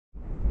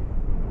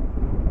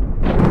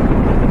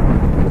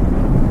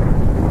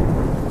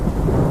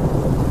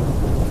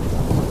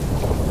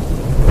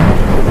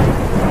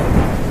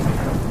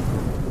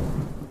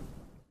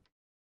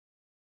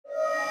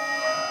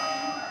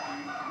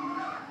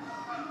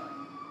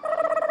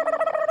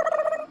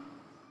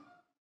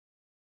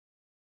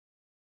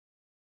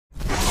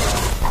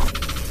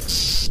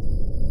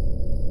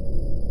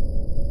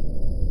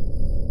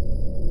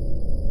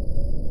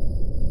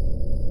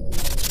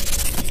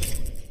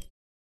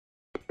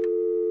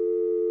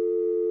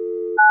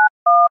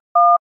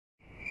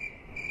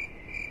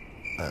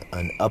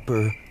An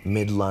upper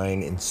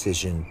midline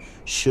incision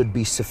should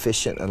be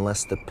sufficient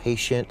unless the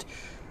patient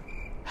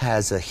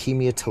has a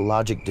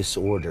hematologic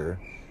disorder,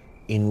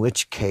 in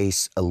which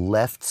case a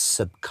left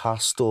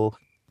subcostal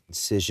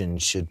incision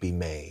should be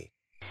made.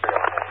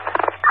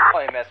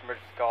 EMS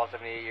emergency call,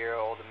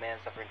 78-year-old man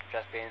suffering from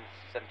chest pains,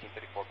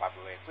 1734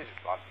 Poplar Lane. Please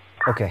respond.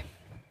 Okay.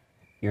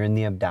 You're in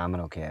the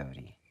abdominal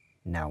cavity.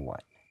 Now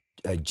what?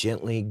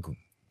 Gently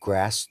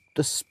grasp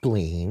the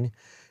spleen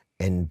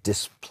and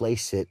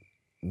displace it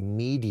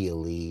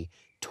medially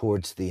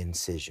towards the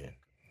incision.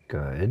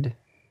 Good.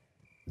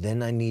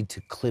 Then I need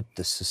to clip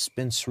the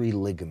suspensory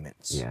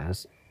ligaments.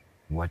 Yes.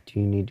 What do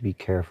you need to be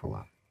careful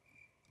of?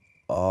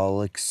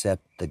 All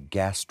except the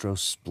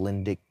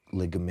gastrosplenic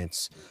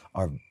ligaments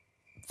are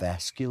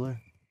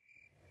vascular.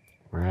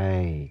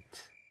 Right.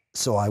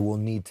 So I will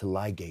need to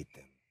ligate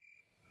them.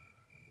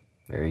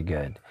 Very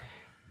good.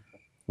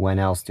 When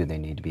else do they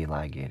need to be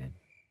ligated?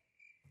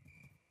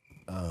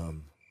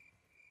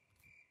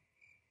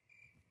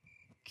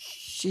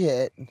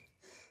 Shit.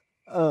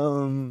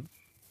 Oh.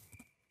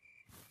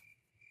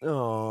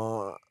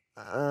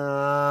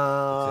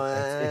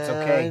 It's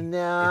okay.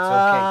 No.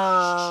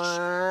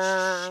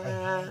 It's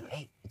okay.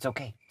 Hey, it's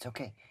okay. It's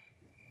okay.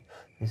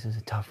 This is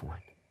a tough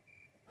one.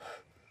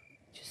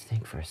 Just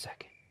think for a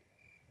second.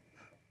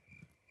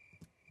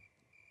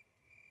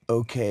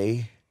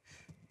 Okay.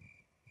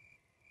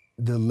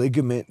 The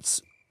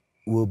ligaments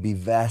will be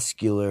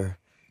vascular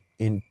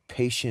in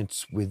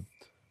patients with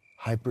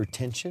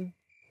hypertension.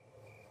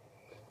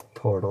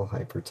 Portal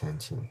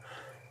hypertension.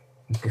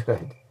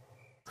 Good.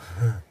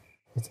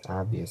 It's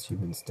obvious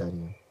you've been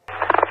studying.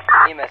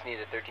 EMS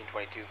needed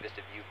 1322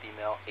 Vista View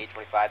female, age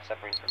 25,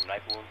 suffering from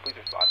knife wound. Please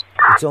respond.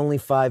 It's only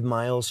 5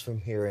 miles from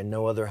here and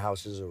no other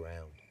houses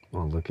around.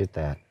 Well, look at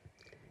that.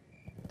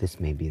 This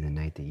may be the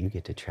night that you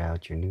get to try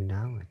out your new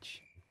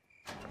knowledge.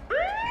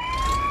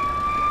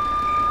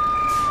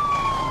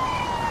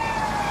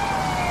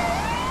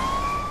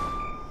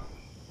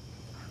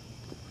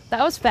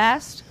 That was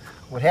fast.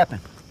 What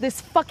happened? This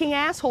fucking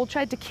asshole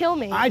tried to kill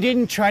me. I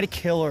didn't try to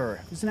kill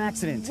her. It was an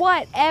accident.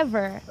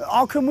 Whatever.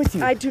 I'll come with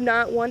you. I do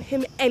not want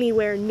him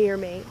anywhere near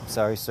me.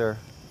 Sorry, sir.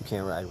 You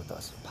can't ride with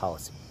us.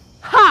 Policy.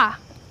 Ha!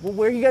 Well,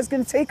 where are you guys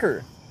gonna take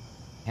her?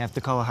 Have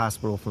to call a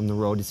hospital from the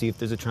road to see if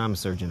there's a trauma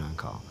surgeon on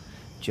call,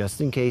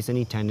 just in case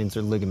any tendons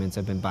or ligaments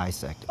have been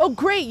bisected. Oh,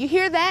 great. You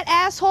hear that,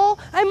 asshole?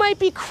 I might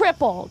be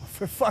crippled.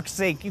 For fuck's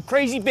sake, you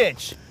crazy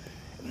bitch.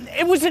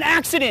 It was an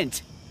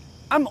accident.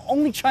 I'm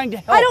only trying to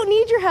help. I don't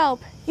need your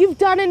help. You've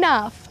done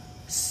enough.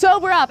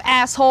 Sober up,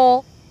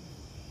 asshole.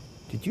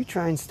 Did you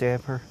try and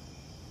stab her?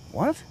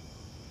 What?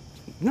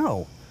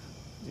 No.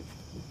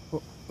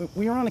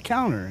 We were on the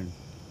counter and,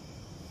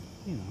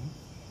 you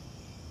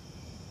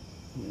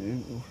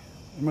know,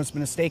 there must have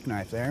been a steak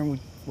knife there and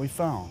we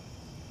fell.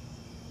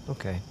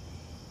 Okay.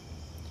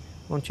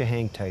 Why don't you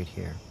hang tight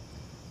here?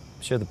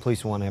 I'm sure the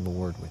police will want to have a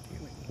word with you.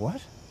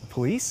 What? The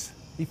police?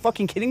 Are you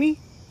fucking kidding me?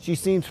 She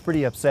seems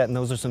pretty upset, and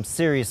those are some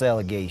serious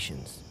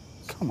allegations.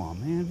 Come on,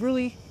 man,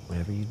 really?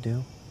 Whatever you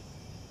do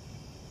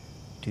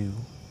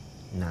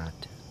not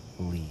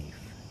leave.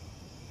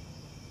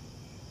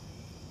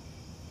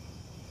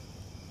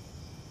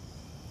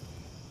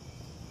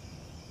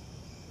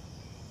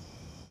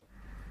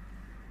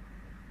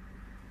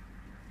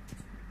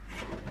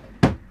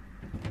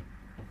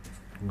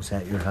 Was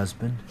that your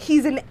husband?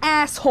 He's an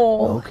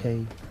asshole.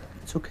 Okay.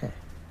 It's okay.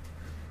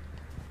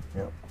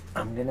 Now,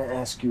 I'm gonna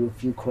ask you a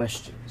few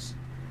questions.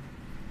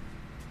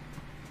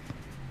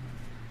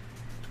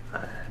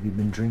 Have you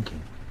been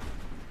drinking?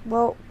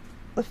 Well,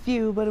 a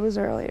few, but it was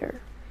earlier.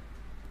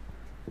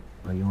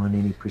 Are you on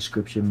any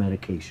prescription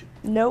medication?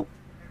 Nope.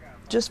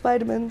 Just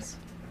vitamins.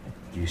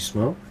 Do you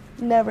smoke?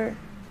 Never.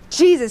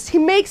 Jesus, he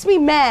makes me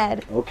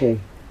mad. Okay.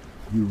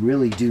 You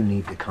really do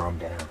need to calm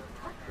down.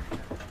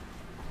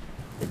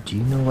 Do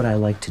you know what I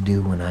like to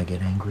do when I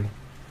get angry?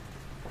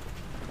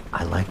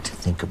 I like to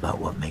think about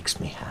what makes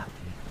me happy.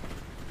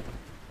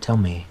 Tell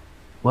me,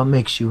 what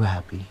makes you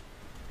happy?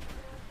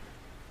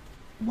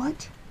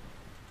 What?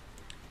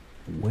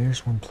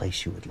 Where's one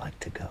place you would like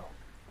to go?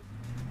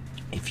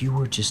 If you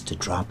were just to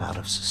drop out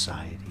of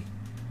society,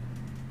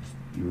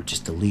 if you were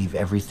just to leave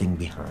everything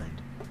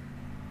behind,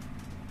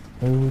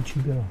 where would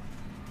you go?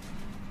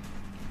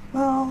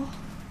 Well,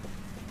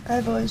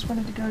 I've always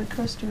wanted to go to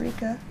Costa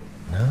Rica.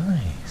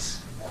 Nice.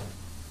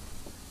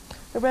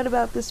 I read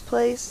about this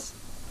place.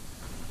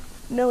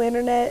 No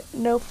internet,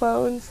 no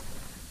phones,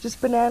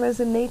 just bananas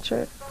and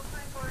nature.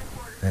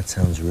 That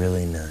sounds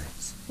really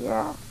nice.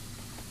 Yeah.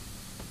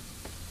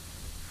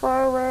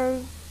 Far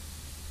away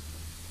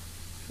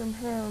from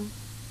him.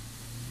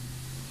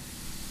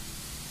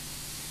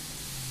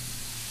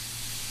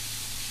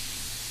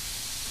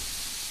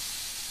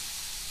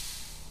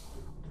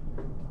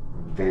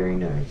 Very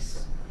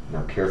nice.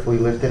 Now carefully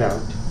lift it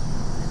out.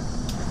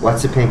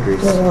 What's the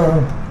pancreas?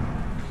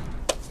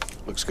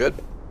 Looks good.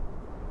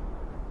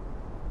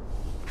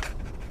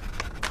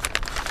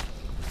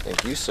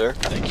 Thank you, sir.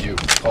 Thank you.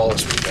 Call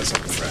us when you got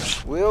something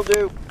fresh. Will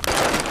do.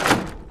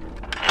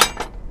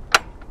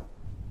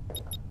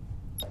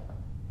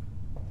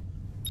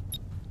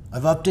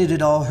 I've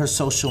updated all her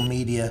social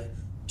media.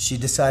 She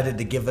decided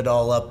to give it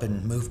all up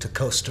and move to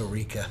Costa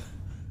Rica.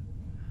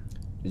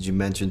 Did you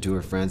mention to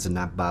her friends to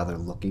not bother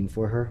looking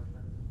for her?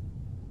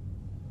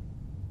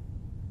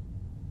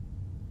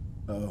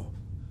 Oh.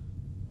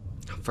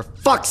 For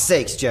fuck's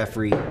sakes,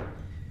 Jeffrey.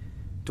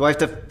 Do I have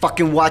to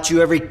fucking watch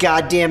you every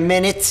goddamn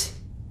minute?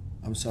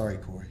 I'm sorry,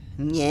 Corey.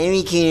 Yeah,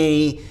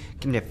 okay.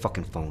 Give me that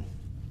fucking phone.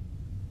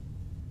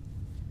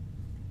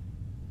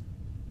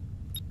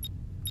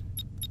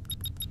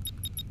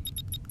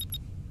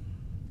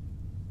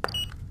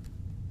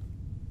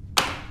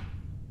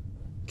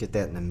 Get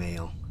that in the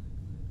mail.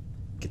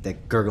 Get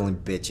that gurgling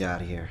bitch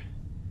out of here.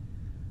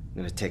 I'm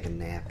gonna take a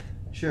nap.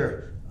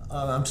 Sure.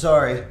 I'm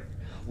sorry.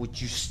 Would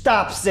you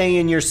stop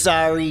saying you're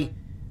sorry?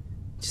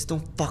 Just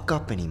don't fuck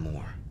up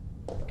anymore.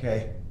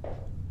 Okay.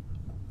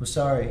 I'm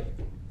sorry.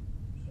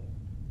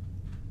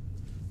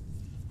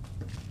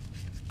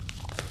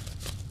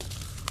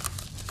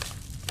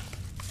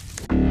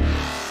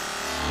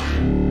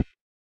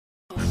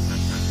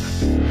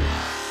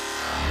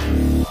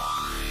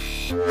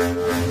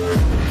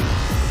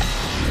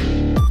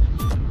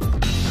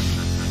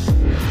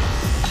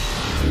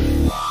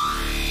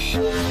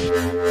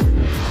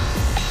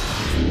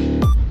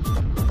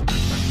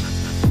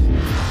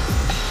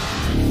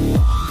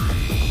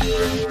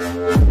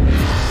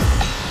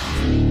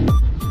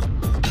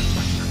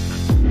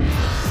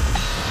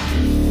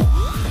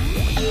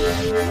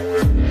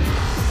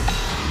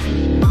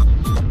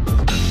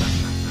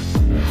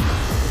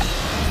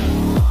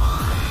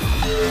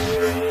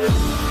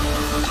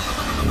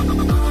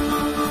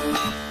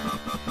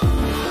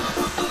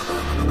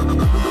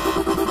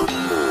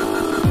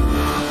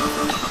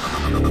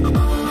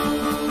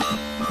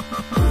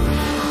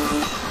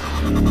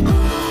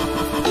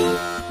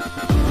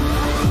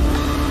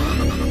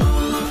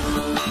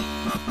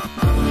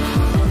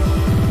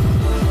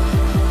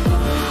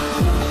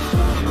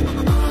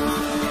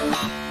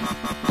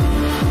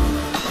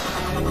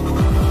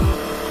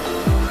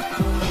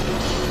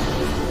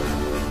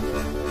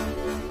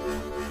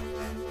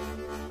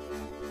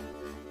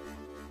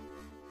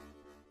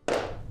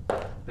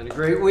 Been a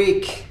great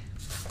week.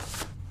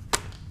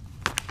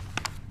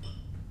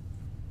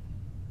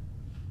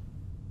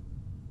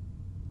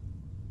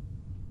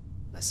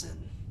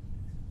 Listen,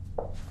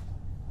 I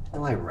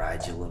know I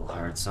ride you a little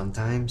hard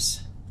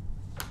sometimes.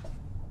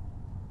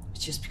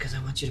 It's just because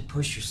I want you to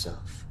push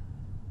yourself.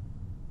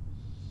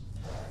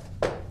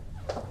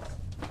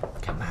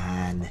 Come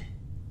on.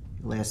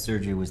 Your last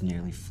surgery was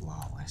nearly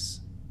flawless.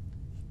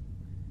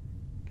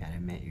 Gotta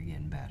admit, you're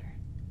getting better.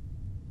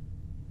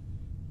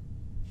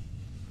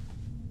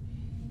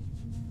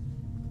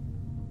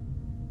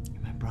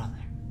 You're my brother.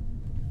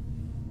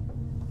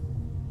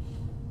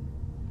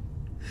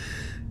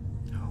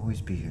 I'll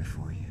always be here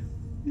for you.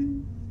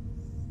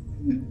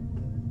 No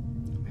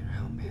matter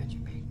how mad you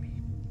make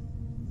me.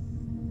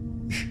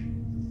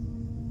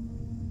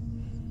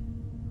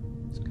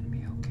 It's gonna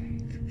be okay.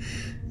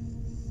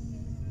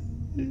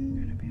 You're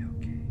gonna be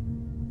okay.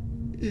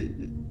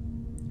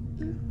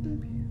 You're gonna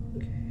be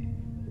okay.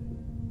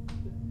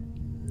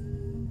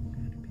 You're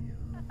gonna be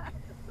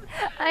okay.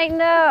 I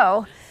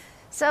know.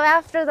 So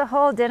after the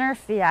whole dinner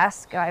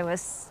fiasco, I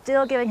was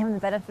still giving him the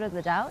benefit of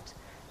the doubt.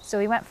 So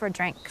we went for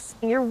drinks.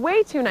 You're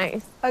way too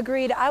nice.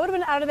 Agreed. I would have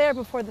been out of there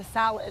before the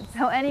salads.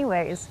 So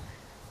anyways,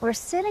 we're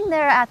sitting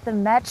there at the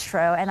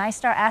metro and I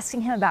start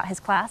asking him about his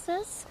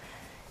classes.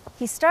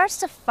 He starts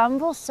to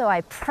fumble, so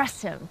I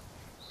press him.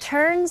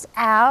 Turns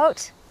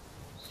out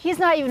he's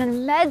not even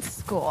in med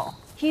school.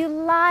 He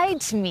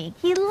lied to me.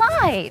 He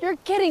lied. You're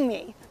kidding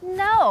me.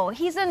 No,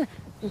 he's in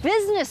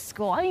business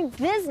school. I mean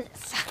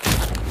business.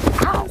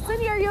 Ow.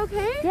 Cindy, are you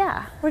okay?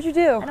 Yeah. What'd you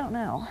do? I don't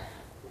know.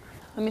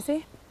 Let me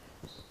see.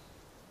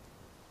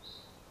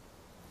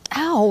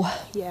 Ow.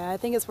 Yeah, I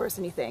think it's worse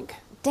than you think.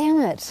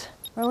 Damn it.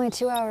 We're only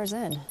 2 hours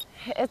in.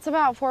 It's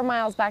about 4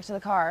 miles back to the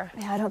car.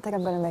 Yeah, I don't think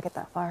I'm gonna make it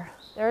that far.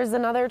 There's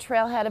another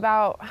trailhead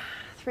about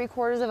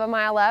 3/4 of a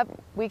mile up.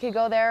 We could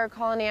go there,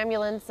 call an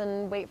ambulance,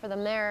 and wait for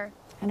them there.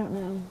 I don't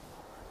know.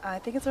 I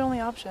think it's our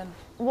only option.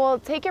 Well,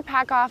 take your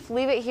pack off,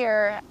 leave it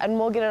here, and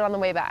we'll get it on the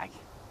way back.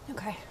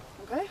 Okay.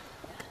 Okay?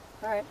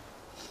 All right.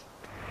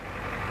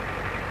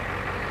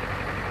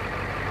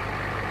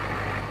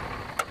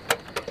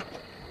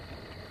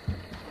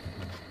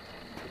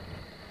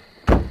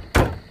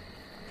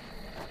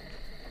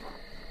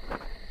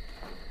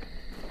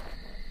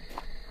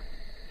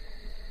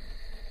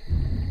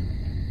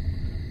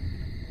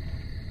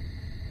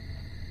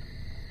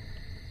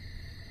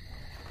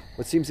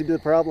 What seems to be the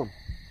problem?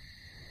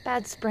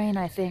 Bad sprain,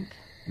 I think.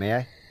 May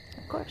I?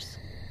 Of course.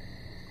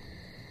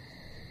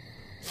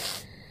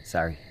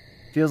 Sorry.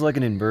 Feels like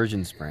an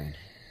inversion sprain.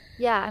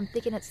 Yeah, I'm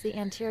thinking it's the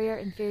anterior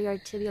inferior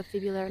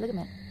tibiofibular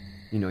ligament.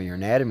 You know your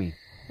anatomy.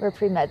 We're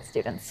pre-med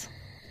students.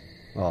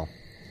 Well,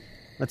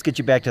 let's get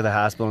you back to the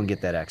hospital and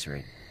get that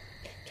x-ray.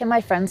 Can my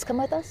friends come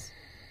with us?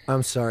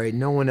 I'm sorry,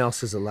 no one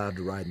else is allowed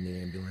to ride in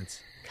the ambulance.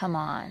 Come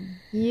on.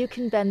 You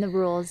can bend the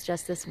rules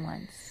just this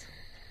once.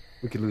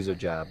 We could lose our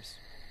jobs.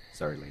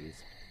 Sorry, ladies.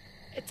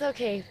 It's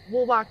okay.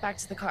 We'll walk back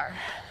to the car.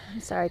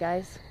 I'm sorry,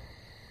 guys.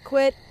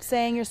 Quit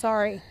saying you're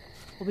sorry.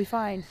 We'll be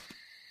fine.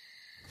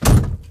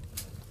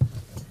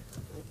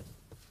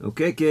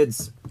 Okay,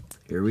 kids.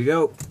 Here we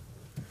go.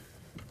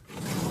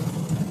 All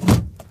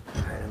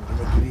right, I'm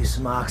gonna give you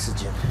some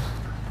oxygen.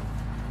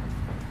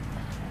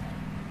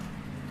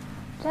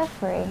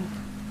 Jeffrey.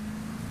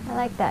 I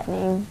like that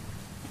name.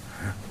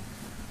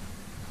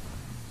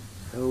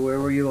 So where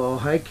were you all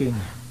hiking?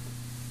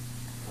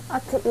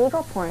 Up to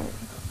Eagle Point.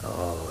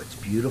 Oh, it's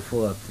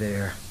beautiful up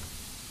there.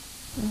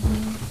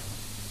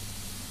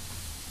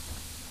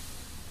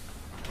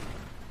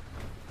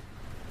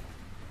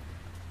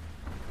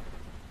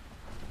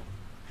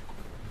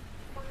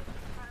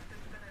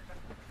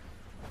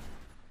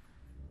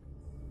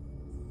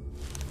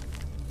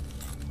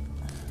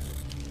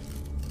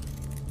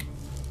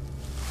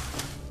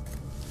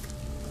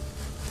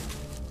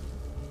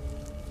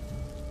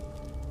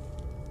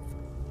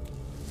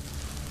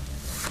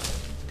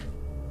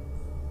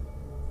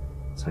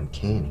 It's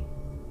uncanny.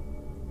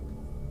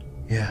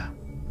 Yeah.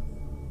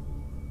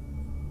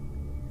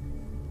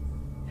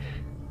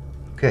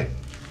 Okay.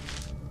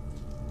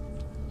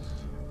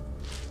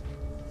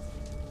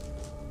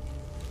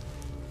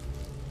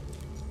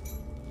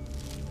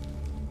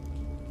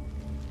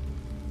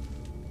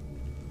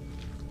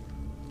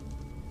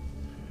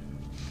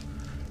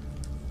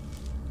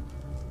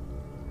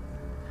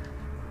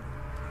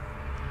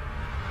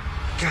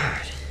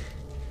 God.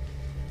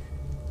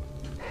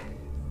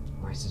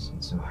 Why is this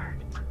one so hard?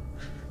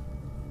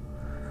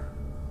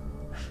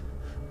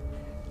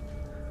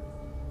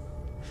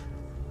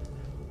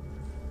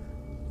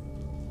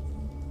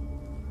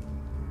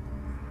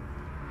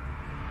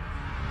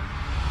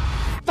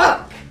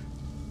 Fuck!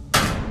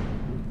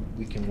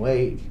 We can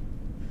wait.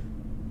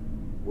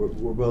 We're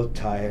both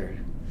tired.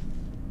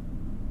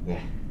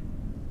 Yeah.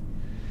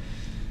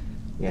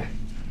 Yeah.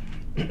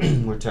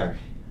 We're tired.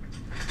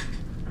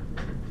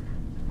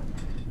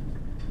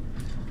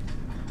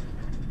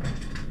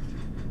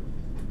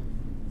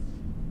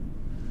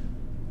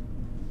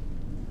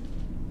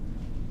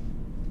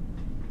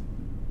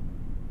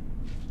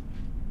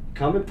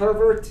 Coming,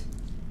 pervert?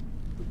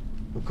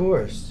 Of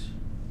course.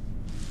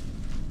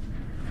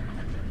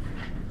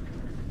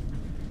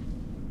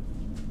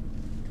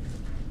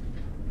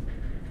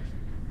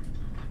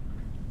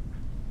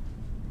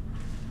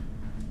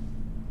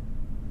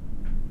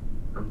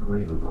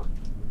 Unbelievable.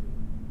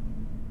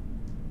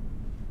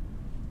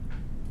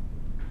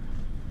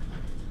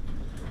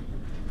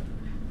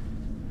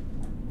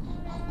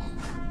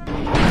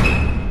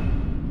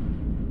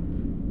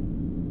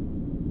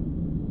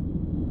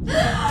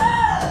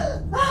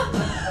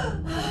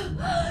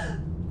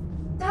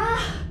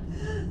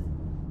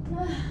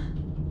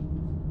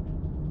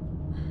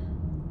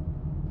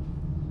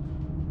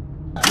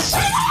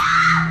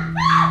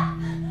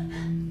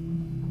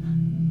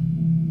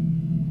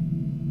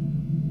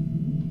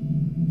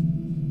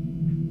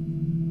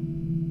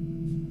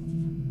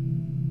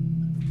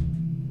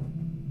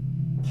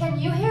 Can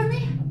you hear me?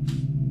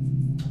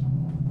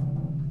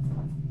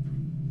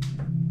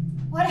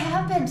 What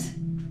happened?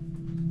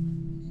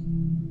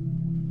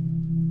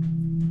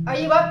 Are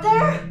you up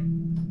there?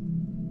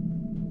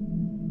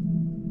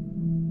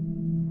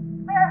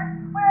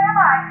 Where am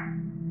I?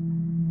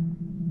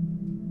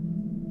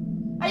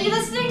 Are you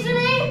listening to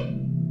me?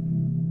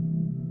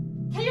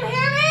 Can you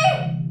hear me?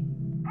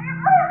 Can you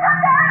please come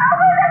down and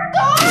open this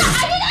door?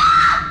 I need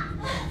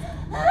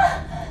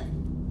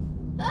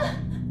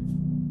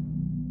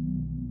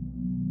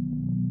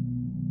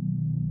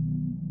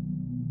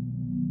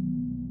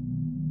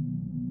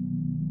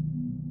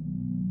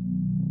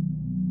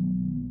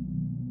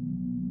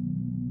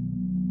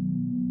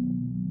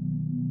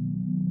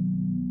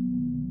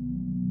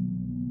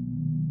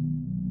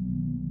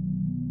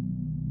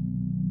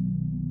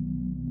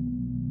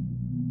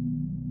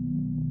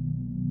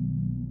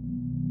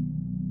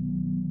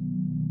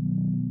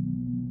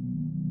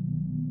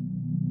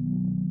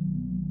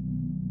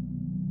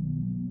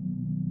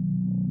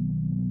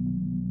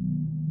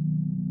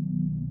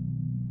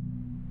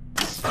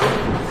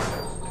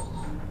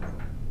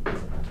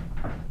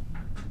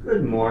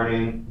Good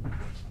morning.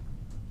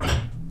 How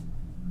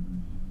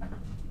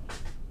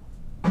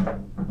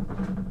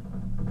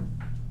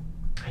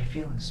you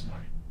feeling this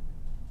morning?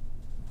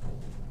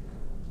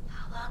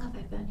 How long have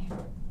I been here?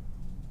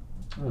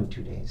 Only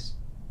 2 days.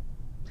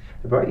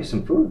 I brought you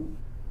some food.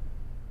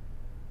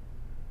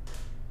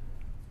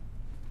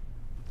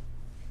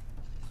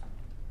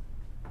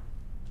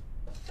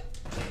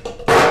 Who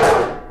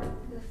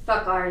the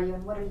fuck are you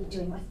and what are you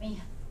doing with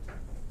me?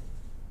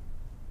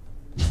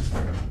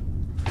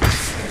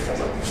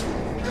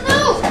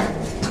 No!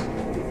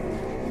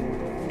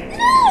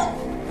 No!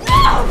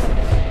 No!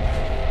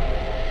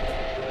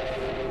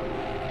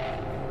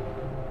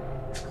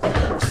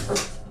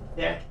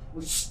 That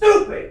was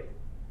stupid!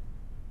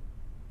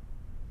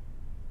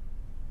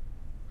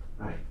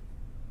 Alright.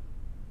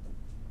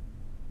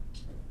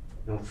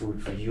 No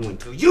food for you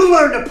until you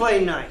learn to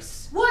play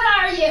nice! What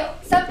are you?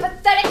 Some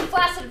pathetic,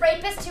 flaccid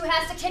rapist who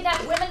has to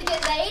kidnap women to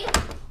get laid?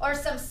 or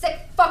some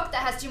sick fuck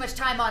that has too much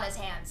time on his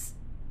hands.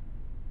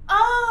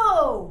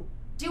 Oh!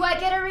 Do I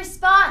get a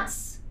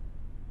response?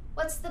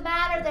 What's the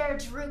matter there,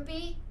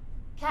 Droopy?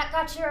 Cat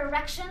got your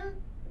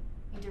erection?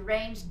 You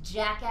deranged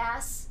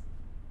jackass.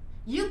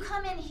 You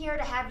come in here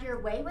to have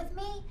your way with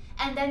me,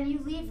 and then you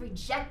leave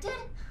rejected?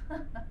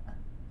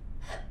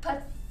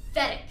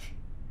 Pathetic.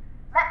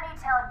 Let me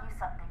tell you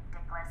something,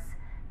 Dickless.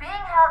 Being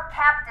held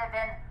captive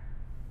in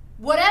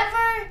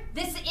whatever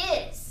this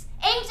is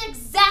ain't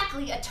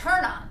exactly a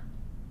turn-on.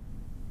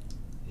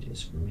 It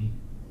is for me.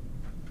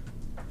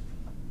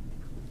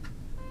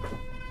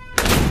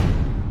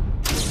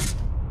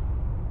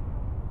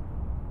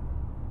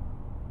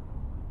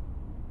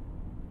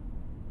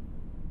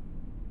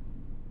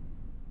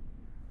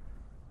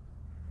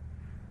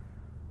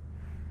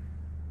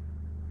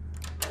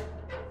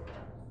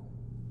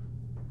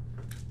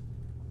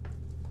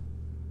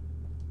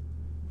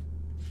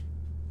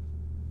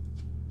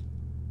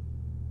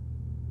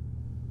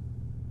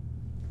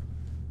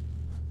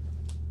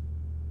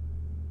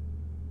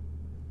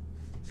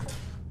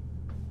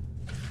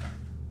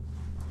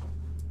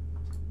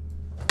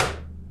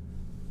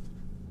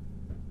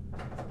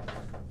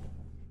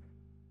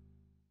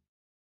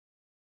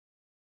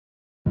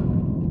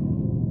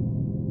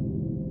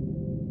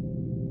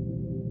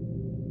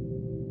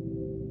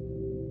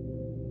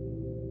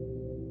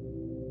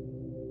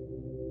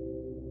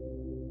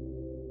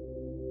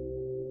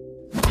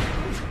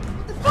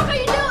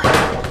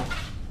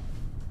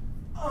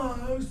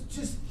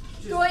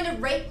 Going to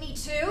rape me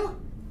too?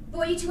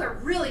 Boy, you two are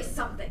really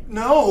something.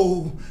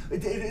 No,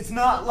 it's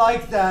not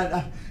like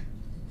that.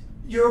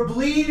 You're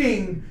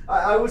bleeding.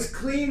 I was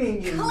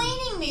cleaning you.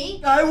 Cleaning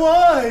me? I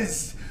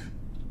was.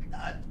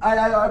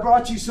 I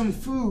brought you some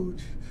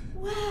food.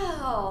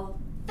 Well,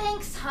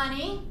 thanks,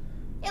 honey.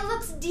 It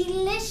looks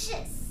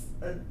delicious.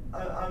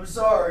 I'm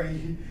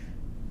sorry.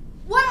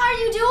 What are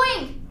you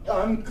doing?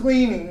 I'm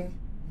cleaning.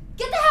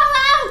 Get the hell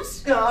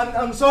out!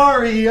 I'm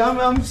sorry.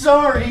 I'm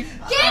sorry.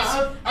 Get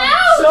out!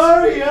 I'm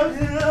sorry.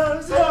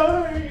 I'm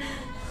sorry.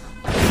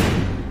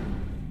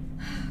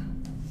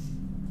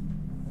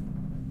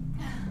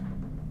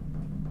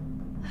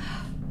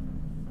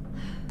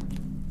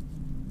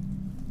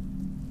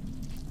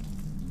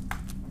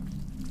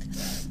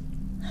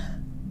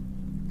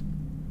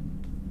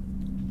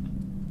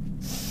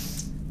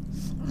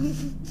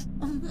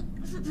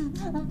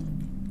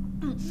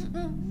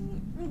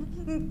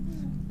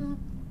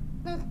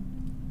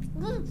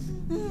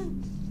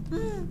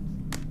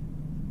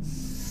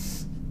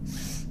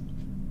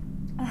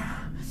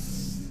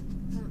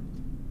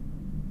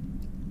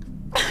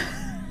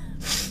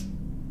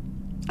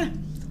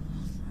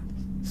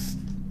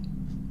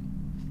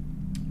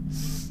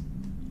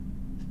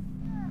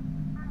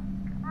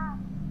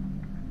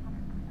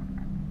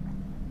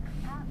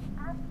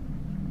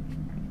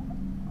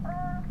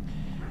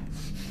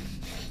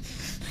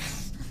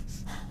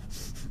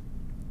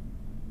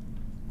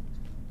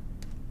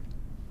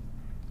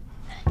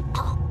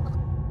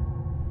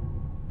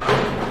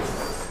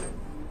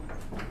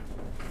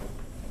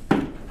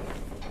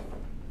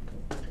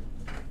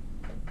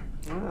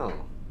 Well,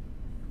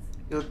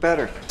 you look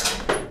better.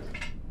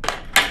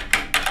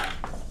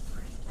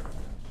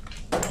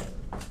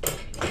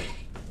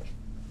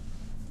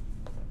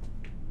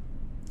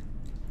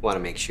 Want to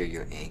make sure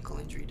your ankle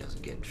injury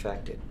doesn't get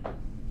infected.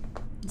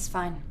 It's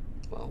fine.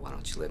 Well, why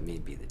don't you let me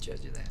be the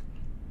judge of that?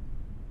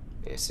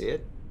 May I see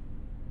it?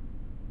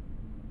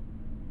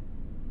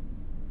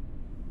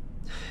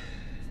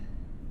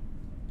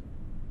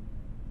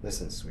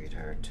 Listen,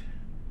 sweetheart.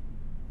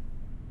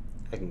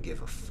 I can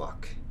give a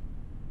fuck.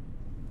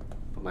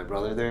 But my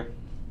brother there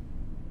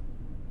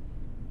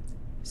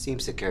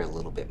seems to care a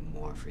little bit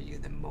more for you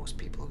than most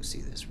people who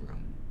see this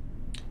room.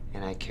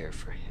 And I care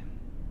for him.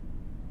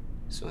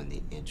 So in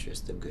the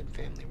interest of good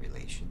family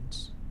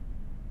relations,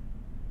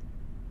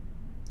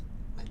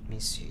 let me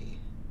see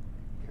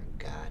your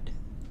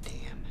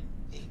goddamn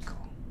ankle.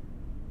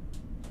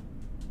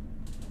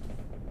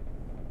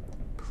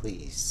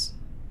 Please.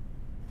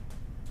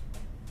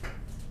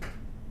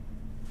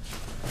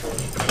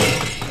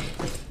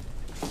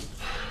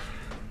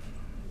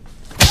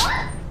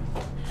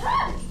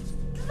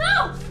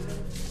 No!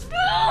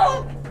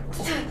 No!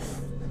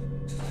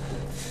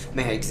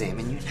 May I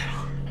examine you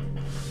now?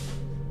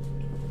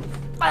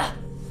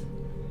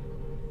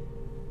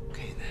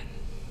 Okay, then.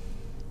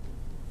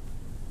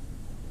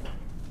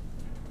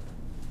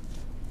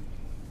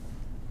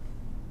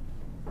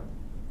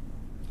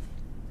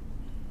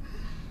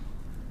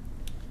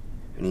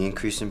 Any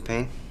increase in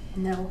pain?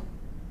 No.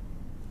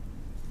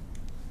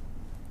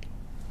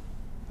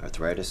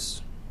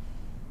 Arthritis?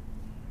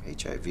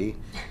 HIV?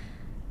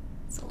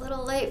 It's a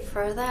little late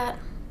for that,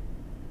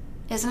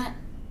 isn't it?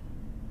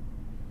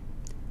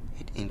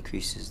 It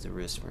increases the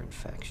risk for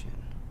infection.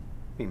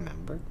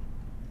 Remember?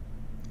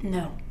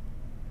 No.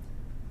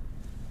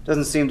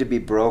 Doesn't seem to be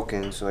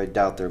broken, so I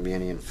doubt there'll be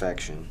any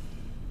infection.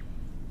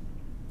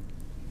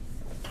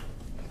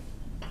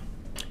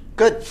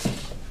 Good.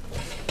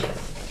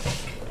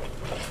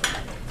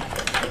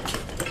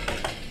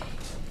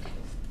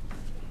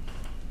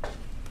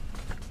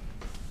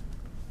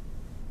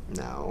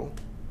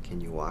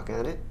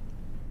 on it?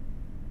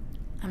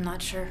 I'm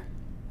not sure.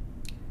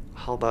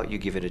 How about you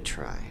give it a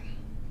try?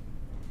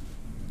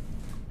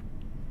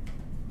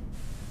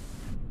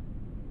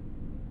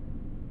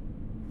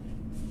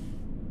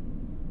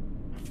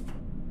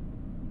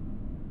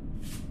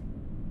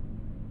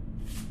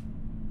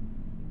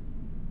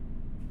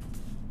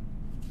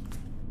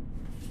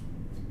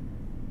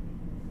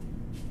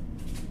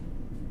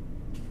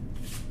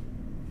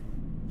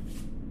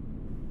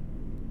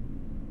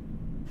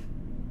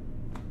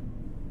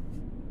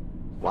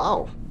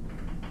 Wow.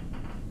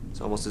 It's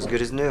almost as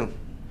good as new.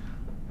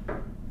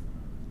 But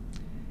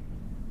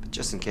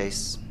just in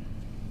case.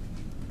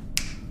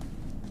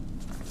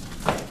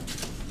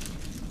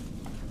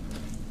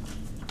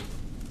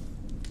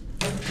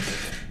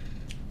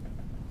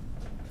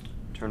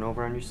 Turn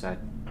over on your side.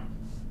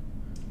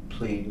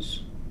 Please.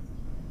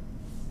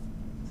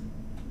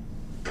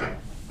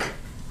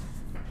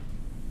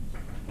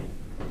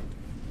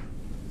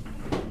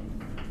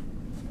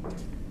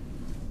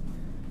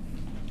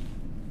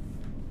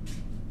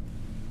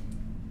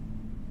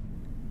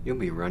 You'll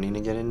be running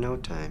again in no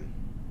time.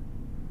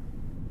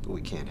 But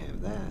we can't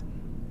have that,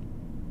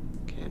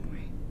 can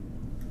we?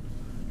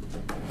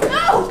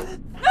 No!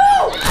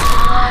 No!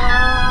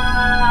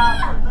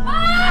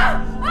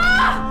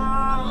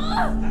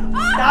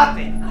 Stop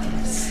it!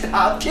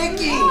 Stop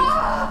kicking!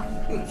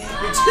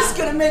 You're just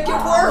gonna make it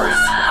worse!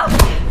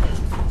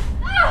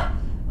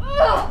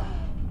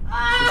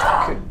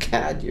 Good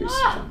God, you're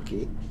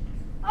spunky.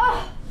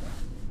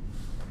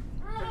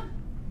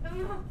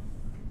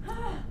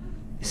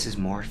 This is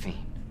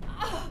morphine.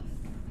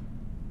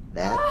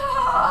 That is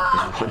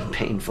one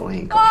painful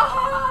ankle.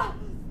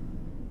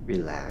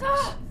 Relax.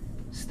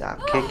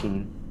 Stop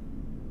kicking.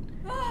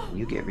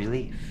 You get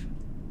relief.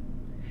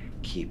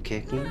 Keep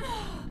kicking.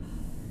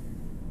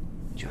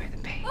 Enjoy the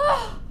pain.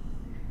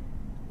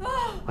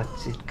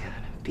 What's it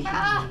gonna be?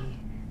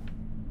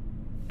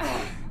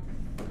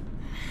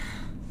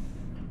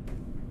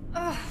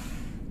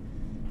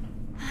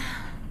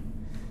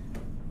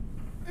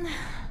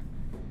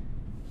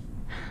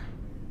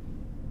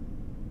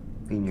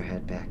 Lean your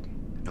head back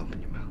and open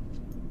your mouth.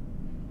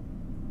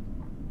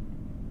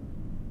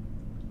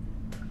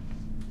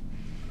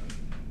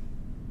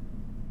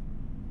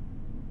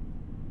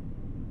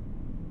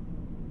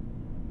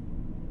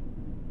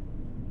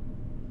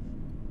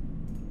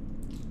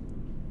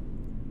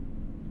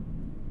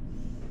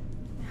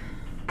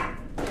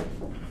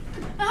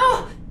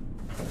 No!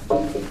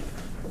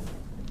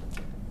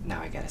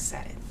 Now I gotta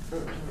set it.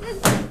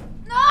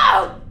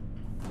 No!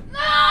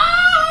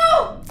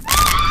 No!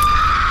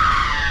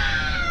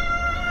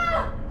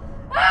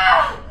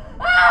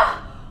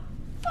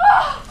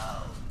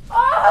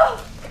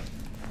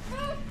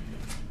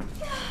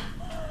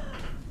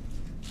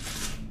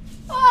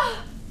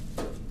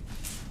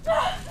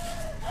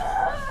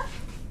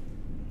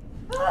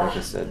 Like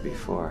I said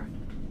before,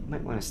 you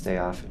might want to stay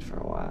off it for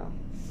a while.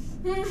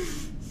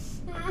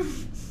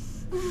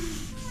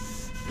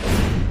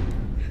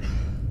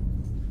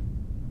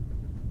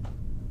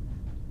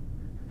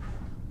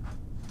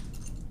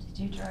 Did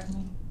you drug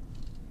me?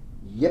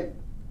 Yep.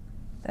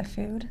 The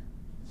food?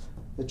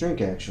 The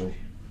drink, actually.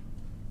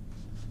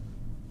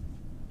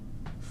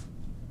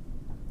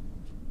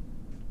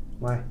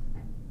 Why?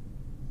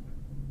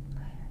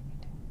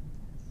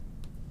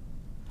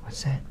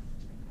 What's that?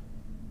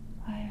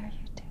 Why are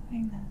you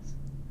doing this?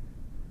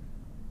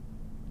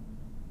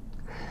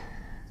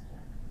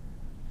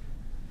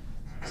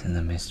 Isn't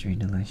the mystery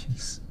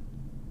delicious?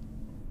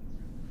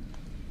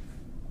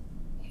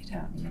 You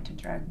don't need to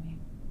drug me.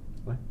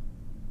 What?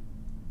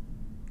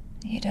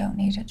 You don't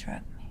need to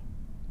drug me.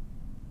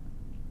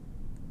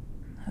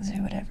 I'll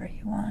do whatever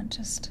you want,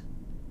 just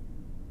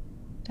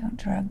don't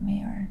drug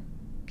me or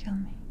kill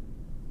me.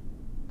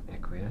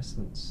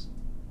 Acquiescence.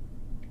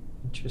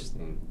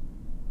 Interesting.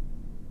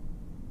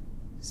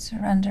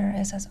 Surrender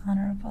is as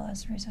honorable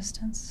as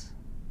resistance,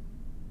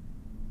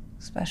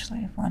 especially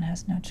if one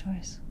has no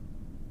choice.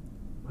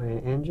 Maya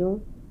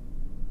Angelou?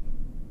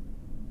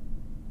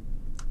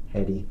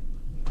 Hetty.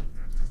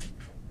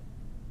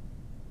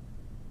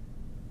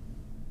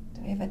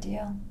 Do we have a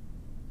deal?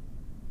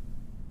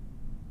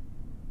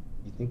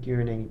 You think you're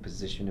in any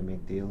position to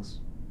make deals?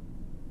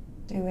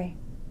 Do we?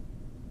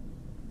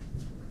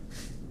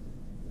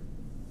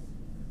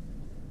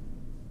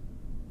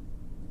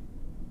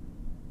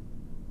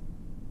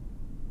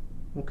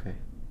 Okay.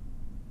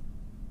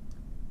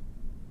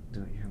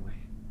 Do it your way.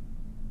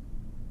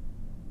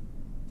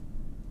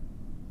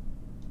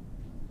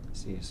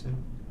 See you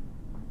soon.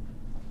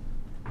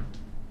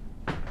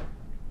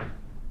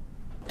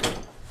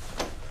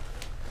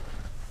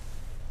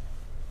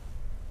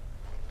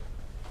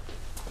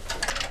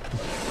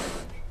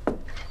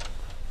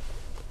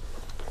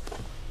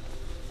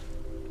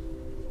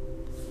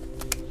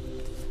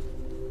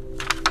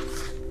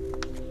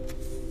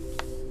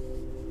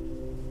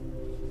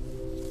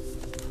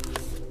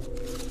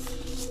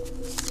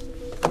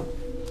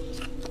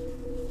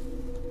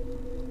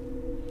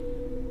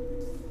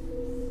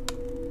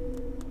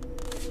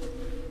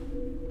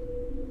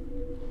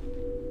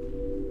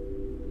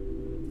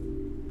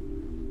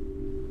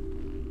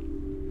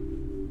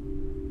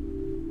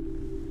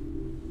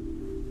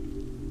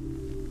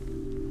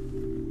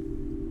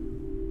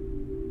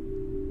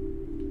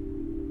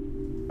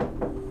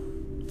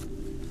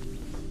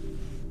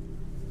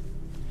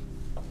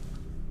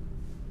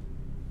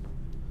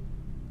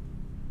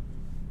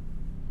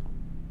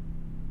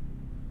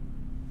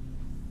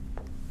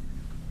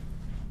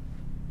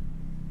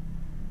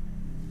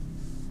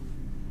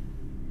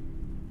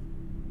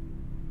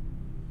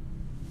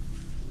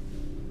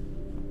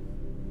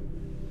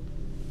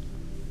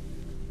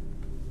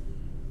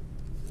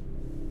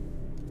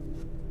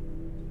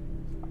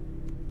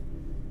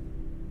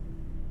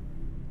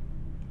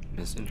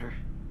 missing her?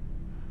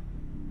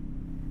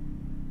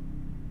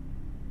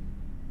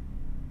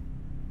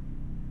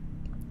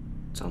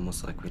 It's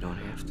almost like we don't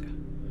have to.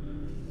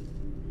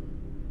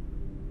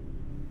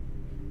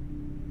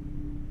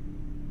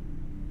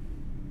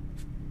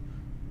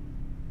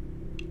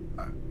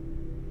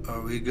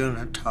 Are we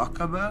gonna talk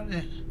about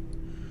it?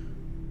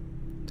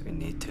 Do we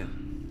need to?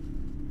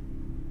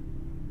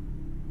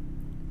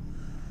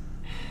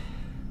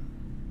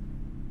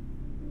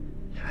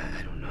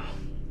 I don't know.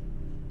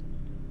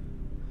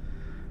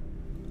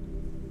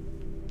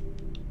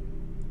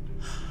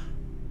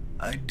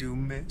 I do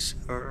miss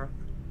her.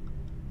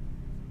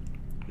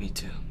 Me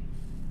too.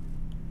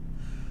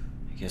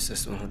 I guess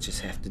this one will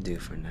just have to do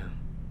for now.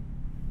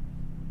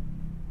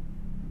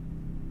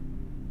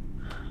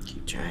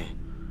 Keep trying.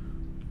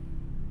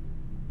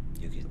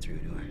 You'll get through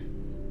to her.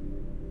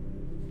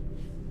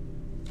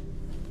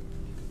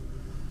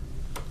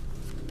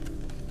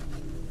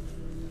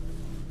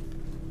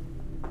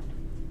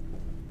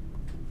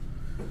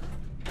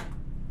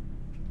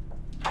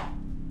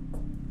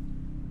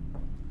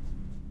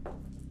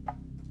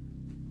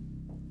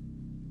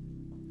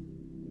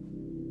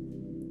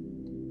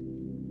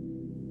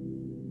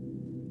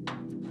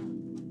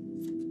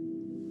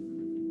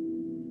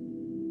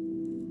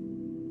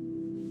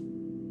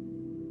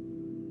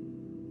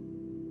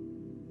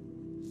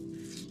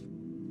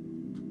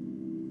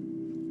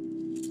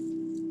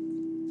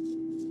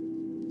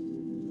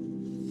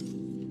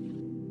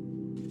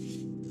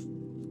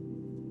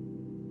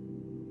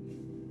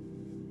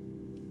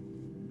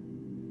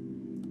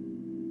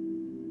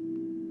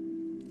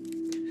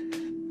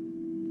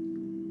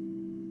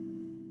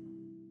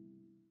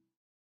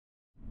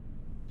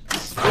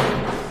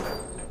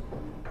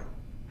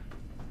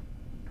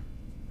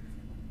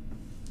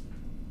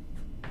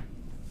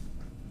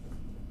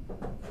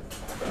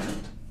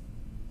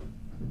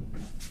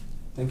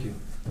 Thank you.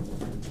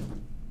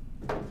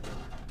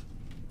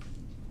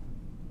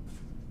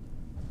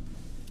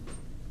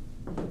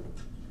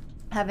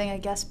 Having a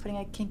guest putting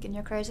a kink in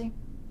your crazy?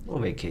 Well,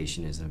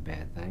 vacation isn't a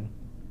bad thing.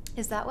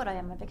 Is that what I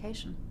am, a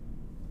vacation?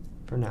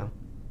 For now.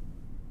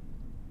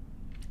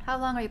 How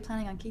long are you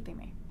planning on keeping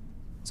me?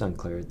 It's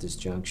unclear at this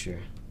juncture.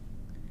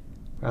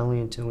 Probably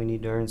until we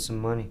need to earn some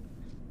money.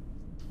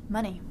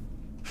 Money?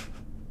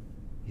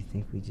 You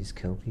think we just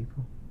kill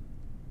people?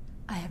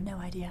 I have no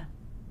idea.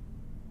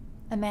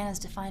 A man is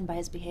defined by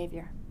his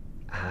behavior.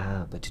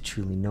 Ah, but to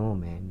truly know a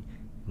man,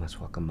 you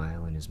must walk a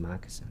mile in his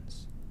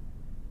moccasins.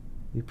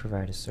 We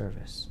provide a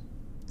service.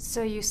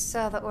 So you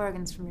sell the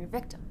organs from your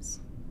victims?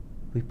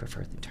 We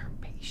prefer the term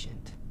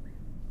patient.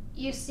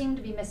 You seem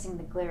to be missing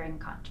the glaring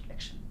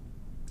contradiction.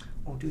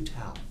 Oh, do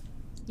tell.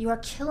 You are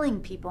killing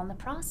people in the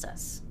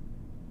process.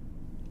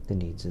 The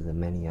needs of the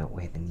many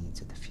outweigh the needs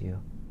of the few.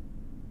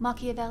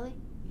 Machiavelli?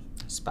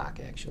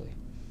 Spock, actually.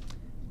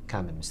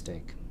 Common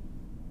mistake.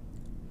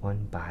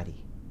 One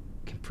body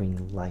can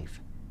bring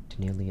life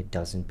to nearly a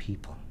dozen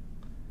people.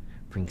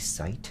 Bring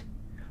sight,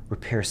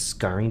 repair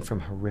scarring from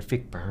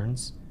horrific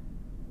burns.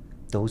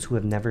 Those who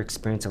have never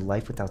experienced a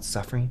life without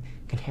suffering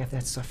can have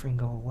that suffering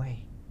go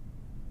away.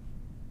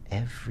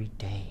 Every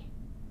day,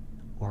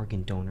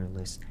 organ donor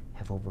lists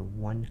have over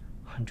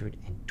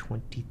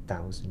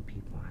 120,000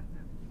 people on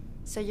them.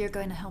 So you're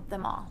going to help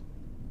them all?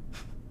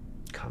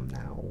 Come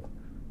now.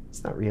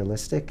 It's not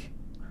realistic.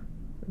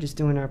 We're just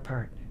doing our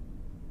part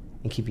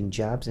and keeping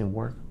jobs and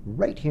work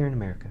right here in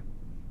America.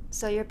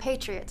 So you're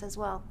patriots as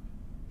well?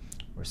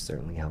 We're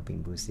certainly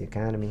helping boost the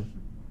economy.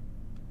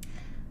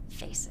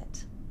 Face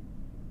it.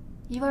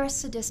 You are a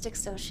sadistic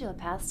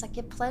sociopath that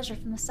get pleasure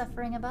from the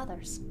suffering of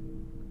others.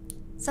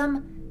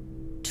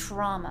 Some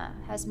trauma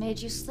has made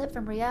you slip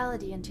from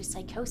reality into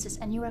psychosis,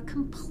 and you are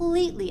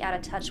completely out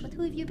of touch with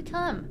who you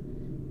become.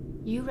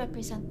 You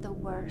represent the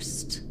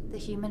worst the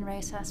human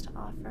race has to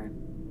offer.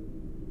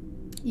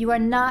 You are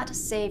not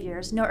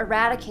saviors nor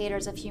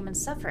eradicators of human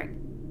suffering.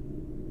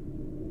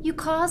 You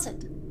cause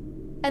it,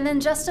 and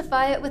then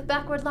justify it with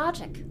backward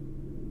logic.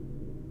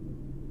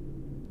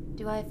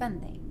 Do I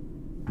offend thee?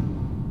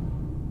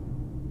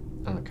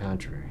 On the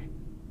contrary.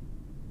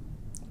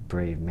 A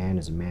brave man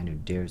is a man who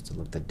dares to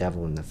look the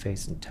devil in the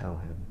face and tell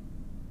him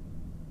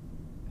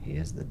he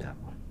is the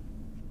devil.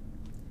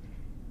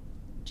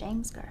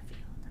 James Garfield.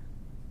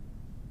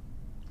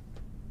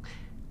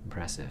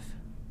 Impressive.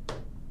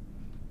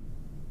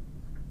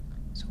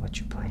 So what's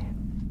your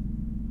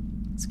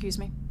plan? Excuse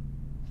me?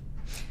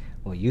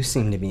 Well, you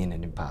seem to be in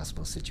an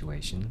impossible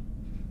situation.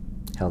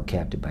 Held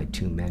captive by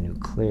two men who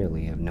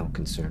clearly have no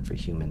concern for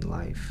human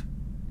life.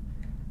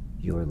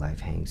 Your life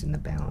hangs in the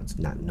balance,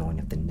 not knowing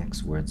if the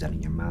next words out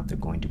of your mouth are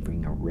going to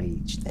bring a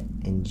rage that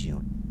ends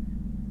you.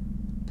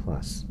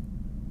 Plus,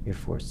 you're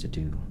forced to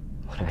do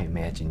what I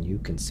imagine you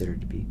consider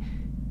to be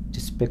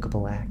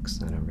despicable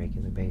acts on a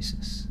regular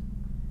basis.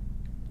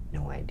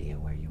 No idea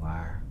where you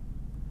are,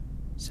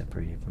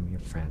 separated from your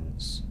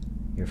friends,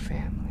 your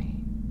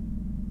family.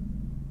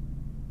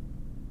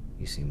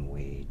 You seem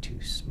way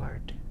too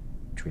smart,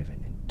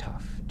 driven, and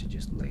tough to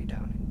just lay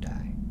down and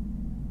die.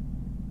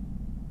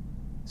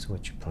 So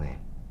what's your plan?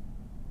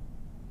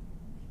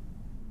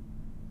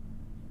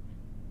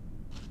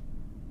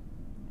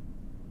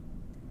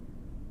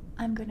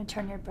 I'm going to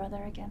turn your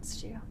brother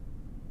against you.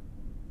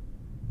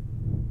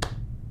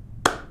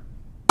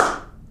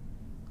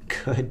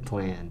 Good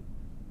plan.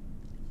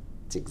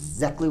 It's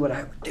exactly what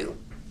I would do.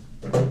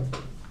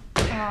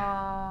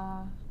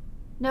 Aww.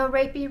 No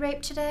rapey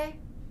rape today?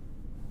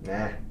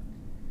 Nah.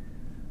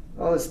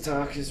 All this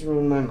talk has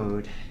ruined my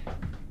mood.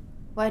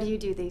 Why do you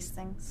do these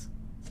things?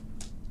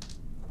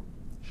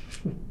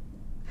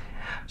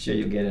 Sure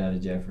you'll get out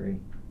of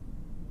Jeffrey.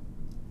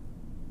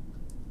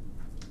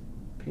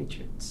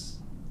 Patriots.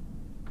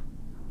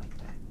 I like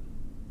that.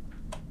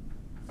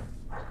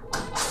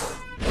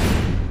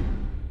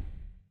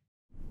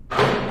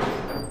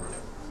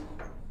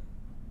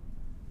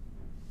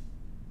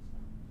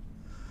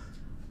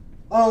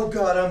 Oh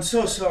God, I'm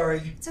so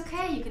sorry. It's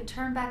okay, you can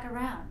turn back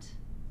around.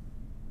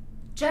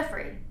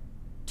 Jeffrey,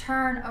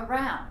 turn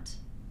around.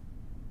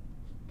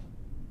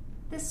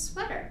 This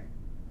sweater.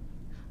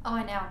 Oh,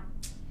 I know.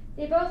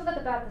 They both look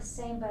about the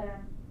same, but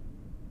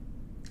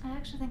I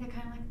actually think I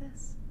kind of like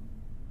this.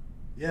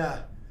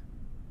 Yeah.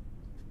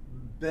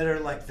 Better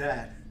like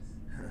that.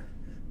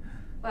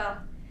 Well,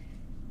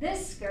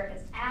 this skirt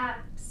is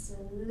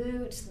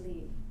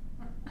absolutely...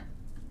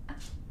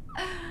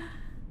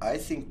 I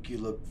think you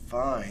look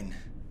fine.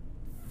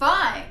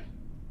 Fine.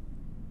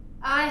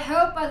 I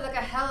hope I look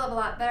a hell of a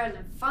lot better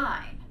than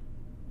fine.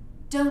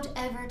 Don't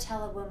ever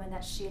tell a woman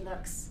that she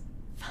looks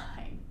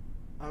fine.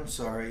 I'm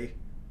sorry.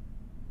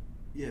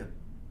 Yeah.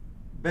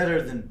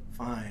 Better than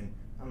fine.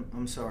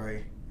 I'm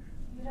sorry.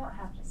 You don't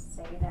have to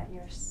say that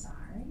you're sorry.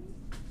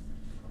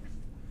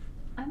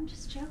 I'm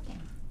just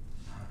joking.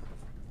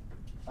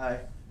 I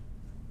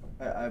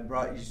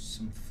brought you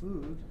some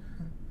food.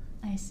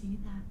 I see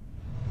that.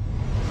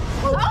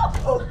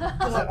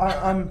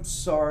 I'm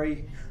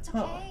sorry. It's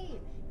okay.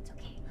 It's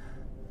okay.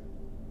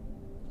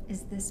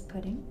 Is this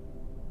pudding?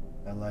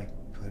 I like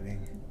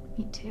pudding.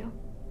 Me too.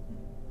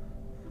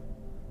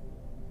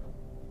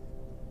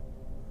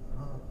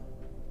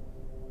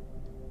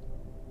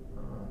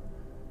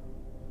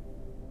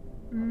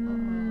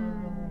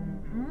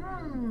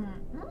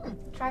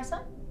 Try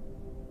some.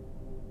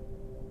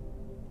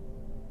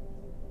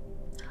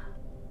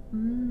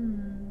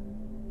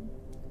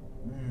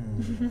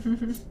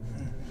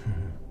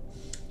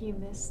 You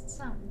missed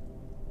some.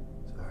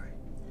 Sorry.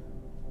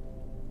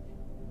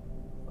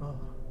 Oh.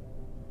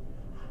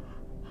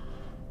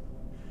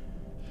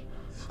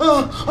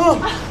 Oh!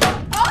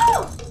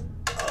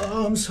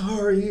 Oh, I'm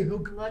sorry.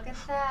 Look at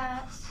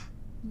that.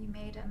 You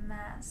made a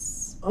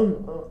mess.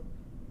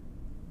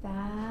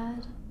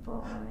 Bad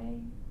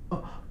boy.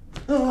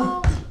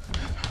 Oh.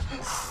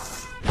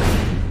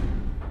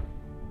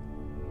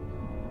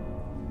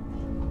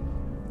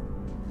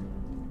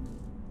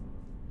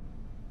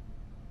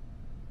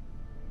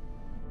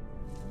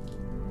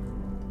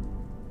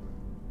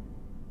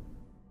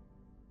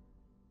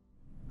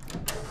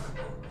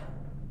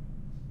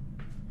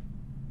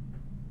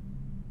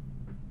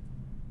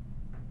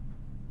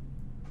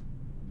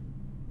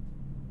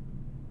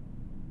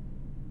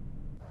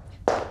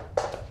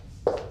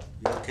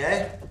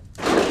 Okay?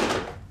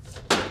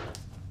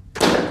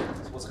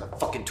 Someone's got a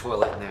fucking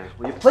toilet in there.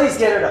 Will you please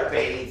get her to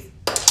bathe?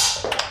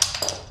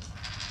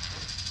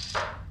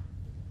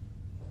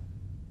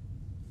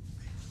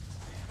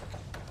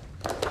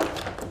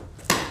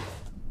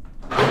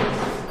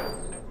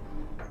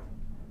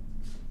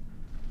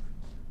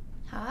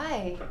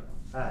 Hi.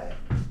 Hi.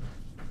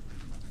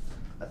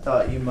 I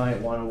thought you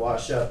might want to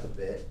wash up a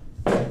bit.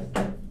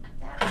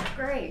 That's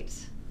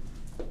great.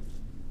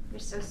 You're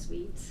so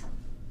sweet.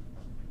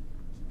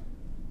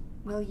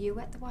 Will you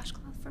wet the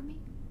washcloth for me?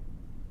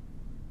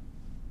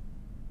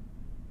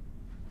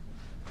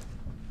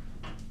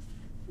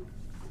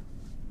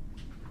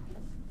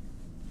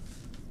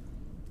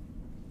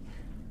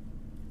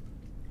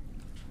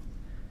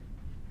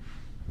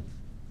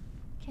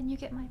 Can you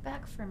get my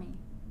back for me?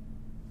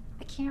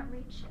 I can't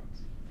reach it.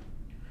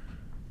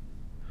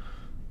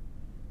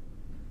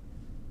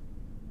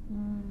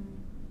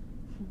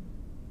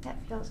 That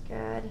feels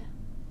good.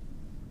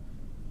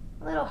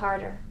 A little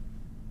harder.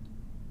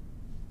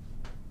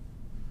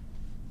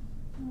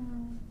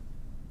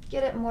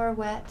 Get it more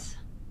wet.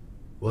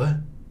 What?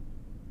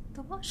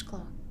 The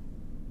washcloth.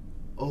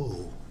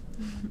 Oh.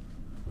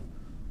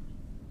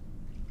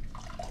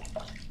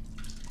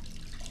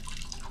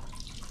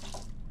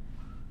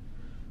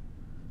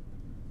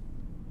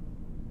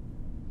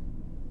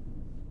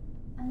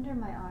 Under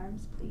my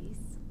arms, please.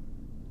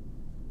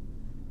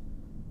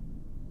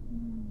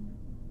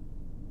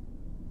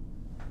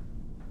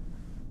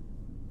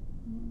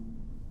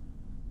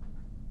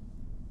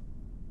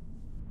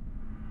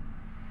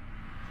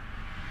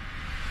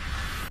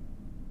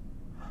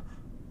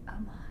 Oh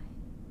my.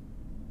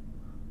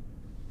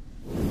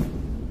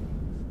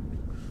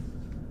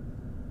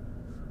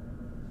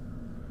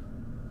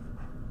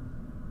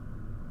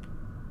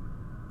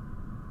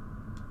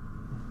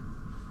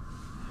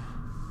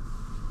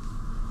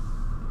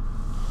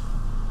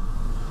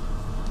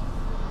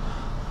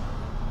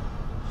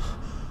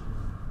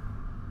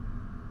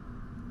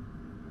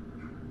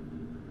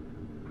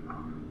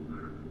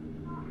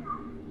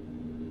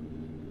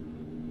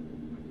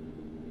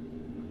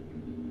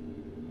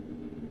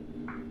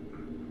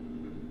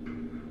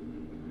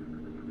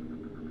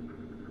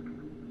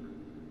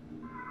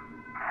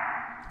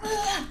 If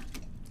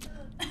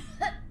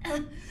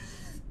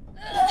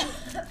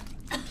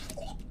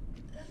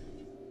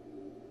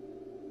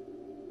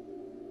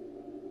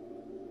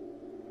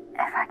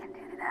I can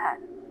do that,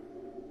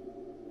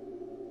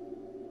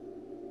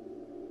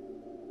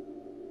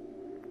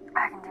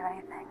 I can do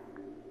anything.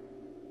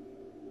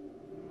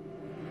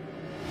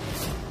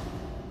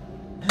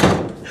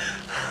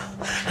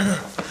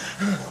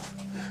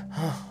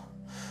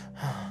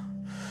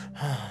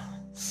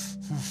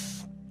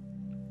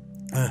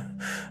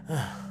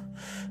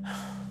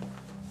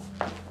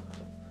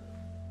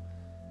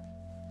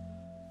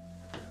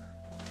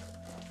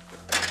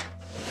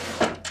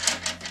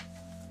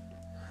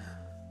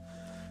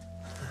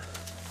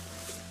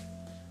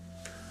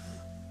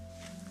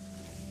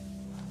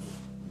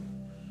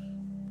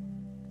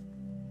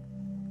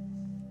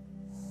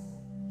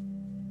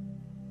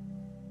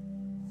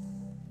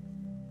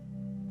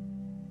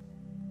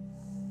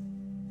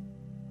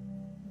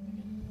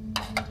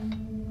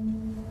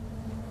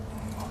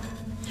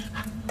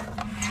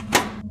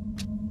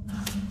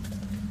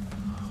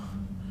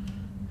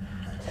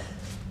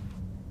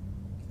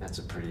 That's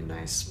a pretty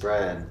nice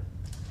spread.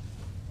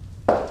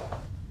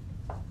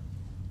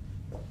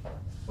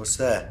 What's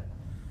that?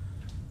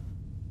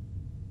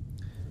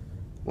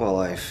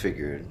 Well, I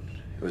figured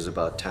it was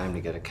about time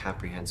to get a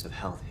comprehensive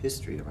health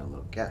history of our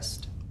little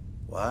guest.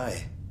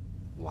 Why?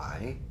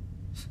 Why?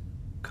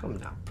 Come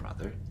now,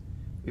 brother.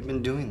 We've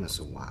been doing this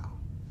a while.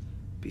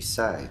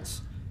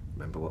 Besides,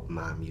 remember what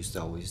Mom used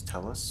to always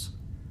tell us?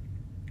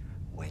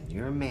 When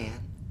you're a man,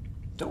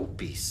 don't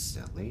be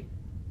silly.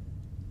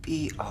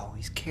 Be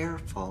always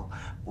careful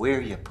where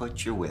you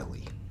put your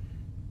willy.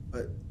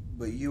 But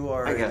you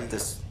are. I got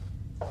this.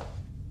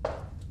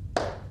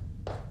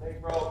 Hey,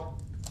 bro.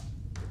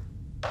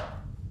 Good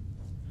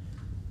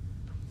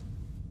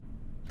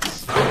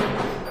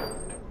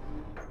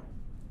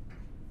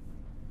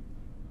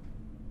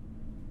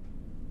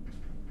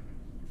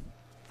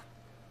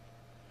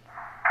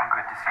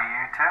to see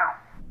you too.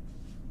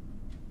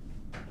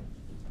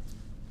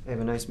 I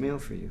have a nice meal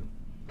for you.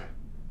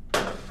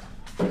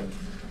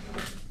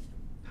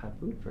 Hot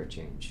food for a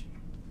change.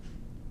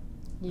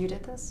 You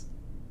did this?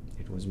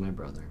 It was my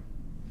brother.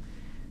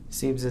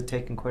 Seems to have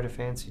taken quite a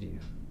fancy to you.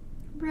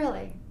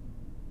 Really?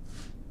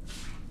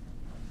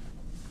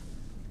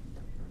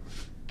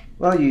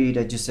 While you eat,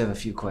 I just have a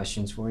few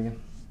questions for you.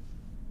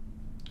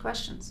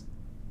 Questions?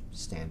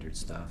 Standard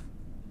stuff.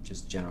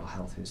 Just general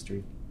health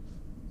history.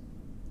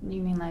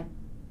 You mean like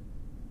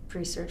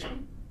pre-surgery?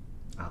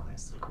 I'll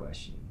ask the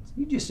questions.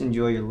 You just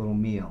enjoy your little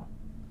meal.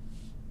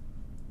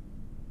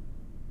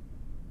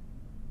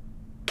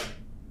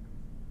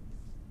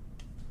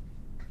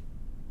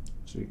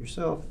 Suit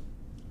yourself.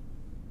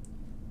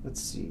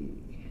 Let's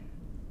see.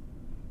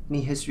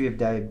 Any history of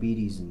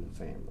diabetes in the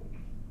family?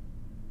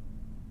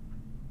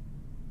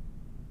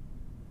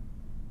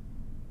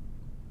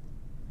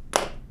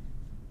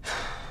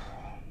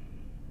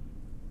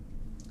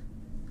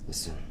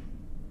 Listen.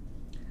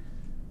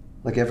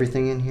 Like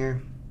everything in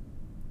here,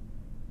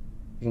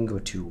 it can go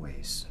two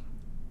ways.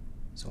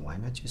 So why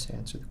not just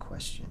answer the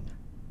question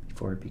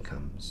before it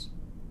becomes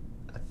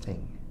a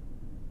thing?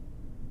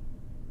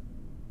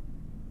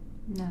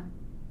 No.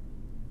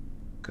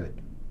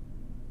 Good.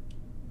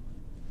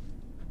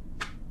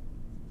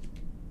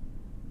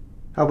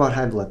 How about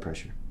high blood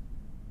pressure?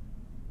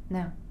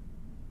 No.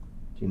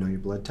 Do you know your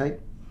blood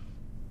type?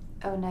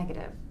 O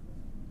negative.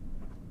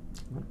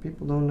 A lot of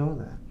people don't know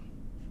that.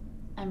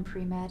 I'm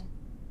pre-med.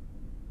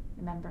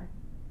 Remember?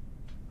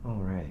 All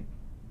right.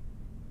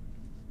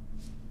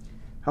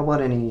 How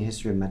about any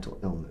history of mental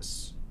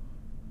illness?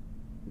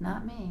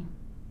 Not me.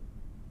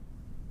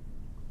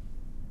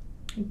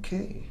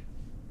 Okay.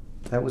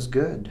 That was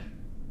good.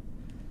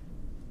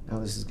 Now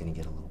this is gonna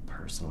get a little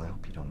personal. I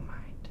hope you don't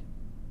mind.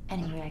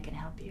 Any way I can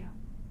help you,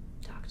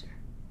 doctor.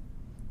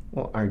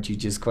 Well, aren't you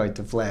just quite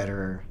the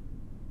flatterer?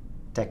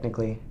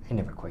 Technically, I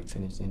never quite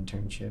finished the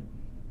internship.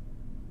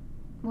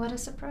 What a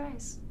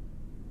surprise.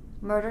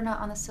 Murder not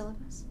on the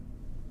syllabus?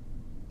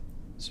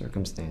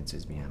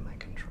 Circumstances beyond my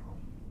control.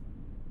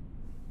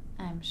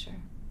 I'm sure.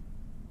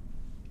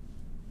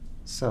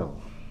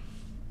 So,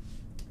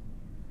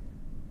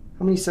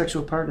 how many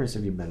sexual partners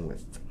have you been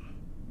with?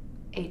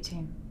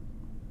 18.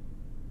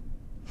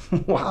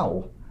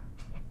 Wow.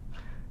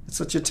 At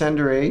such a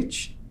tender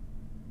age?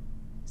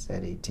 Is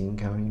that 18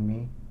 counting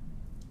me?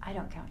 I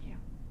don't count you.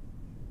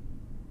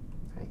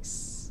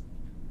 Nice.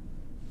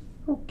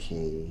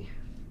 Okay.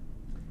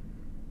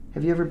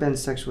 Have you ever been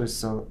sexually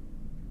assaulted?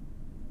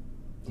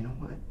 You know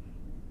what?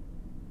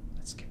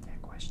 Let's skip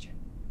that question.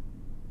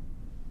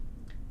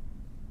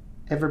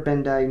 Ever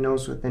been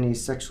diagnosed with any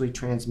sexually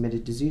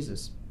transmitted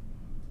diseases?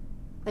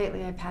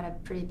 Lately, I've had a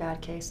pretty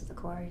bad case of the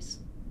quarries.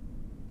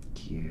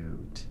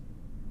 Cute.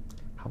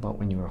 How about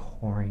when you were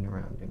whoring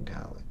around in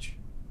college?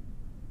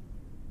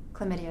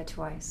 Chlamydia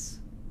twice.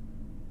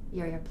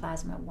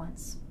 Ureaplasma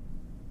once.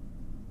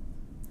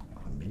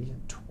 Chlamydia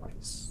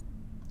twice.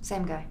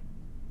 Same guy.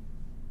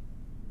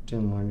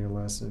 Didn't learn your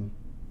lesson.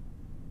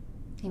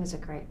 He was a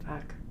great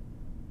fuck.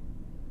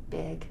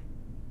 Big,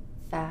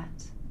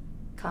 fat,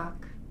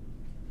 cock.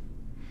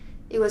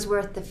 It was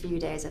worth the few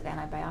days of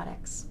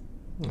antibiotics.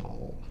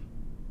 Oh,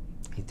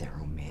 ain't that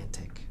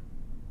romantic?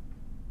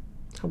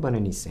 How about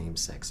any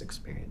same-sex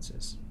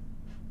experiences?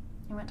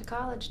 You went to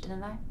college,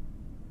 didn't I?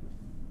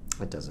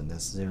 That doesn't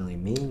necessarily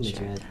mean that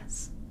Sure you it had...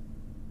 does.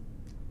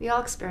 We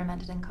all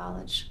experimented in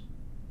college.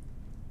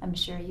 I'm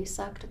sure you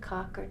sucked a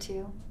cock or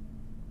two,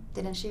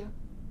 didn't you?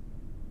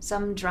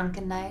 Some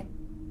drunken night,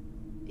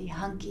 a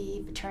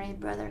hunky fraternity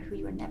brother who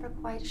you were never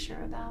quite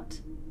sure about.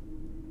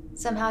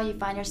 Somehow you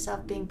find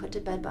yourself being put to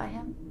bed by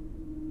him,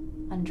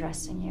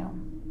 undressing you,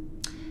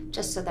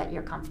 just so that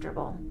you're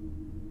comfortable.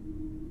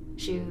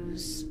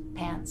 Shoes,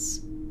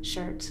 pants,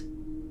 shirt.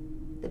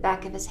 The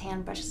back of his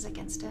hand brushes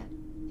against it,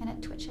 and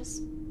it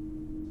twitches.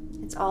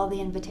 It's all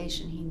the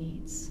invitation he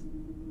needs.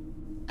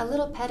 A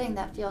little petting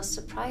that feels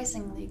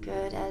surprisingly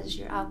good as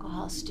your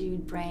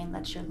alcohol-stewed brain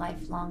lets your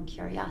lifelong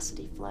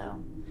curiosity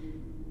flow.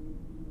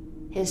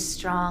 His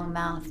strong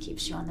mouth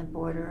keeps you on the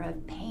border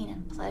of pain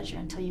and pleasure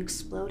until you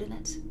explode in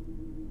it.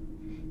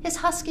 His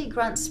husky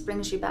grunts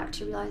brings you back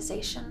to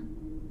realization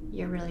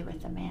you're really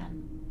with a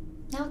man.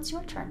 Now it's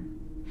your turn.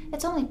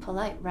 It's only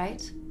polite,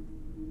 right?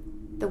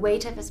 The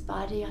weight of his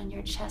body on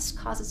your chest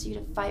causes you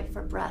to fight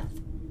for breath,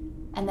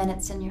 and then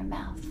it's in your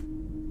mouth,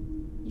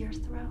 your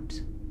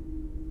throat.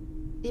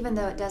 Even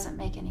though it doesn't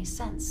make any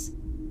sense,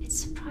 it's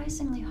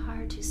surprisingly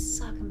hard to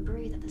suck and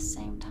breathe at the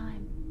same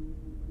time.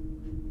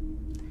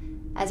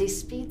 As he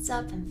speeds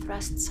up and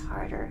thrusts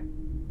harder,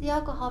 the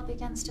alcohol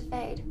begins to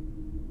fade,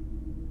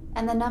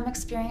 and the numb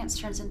experience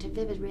turns into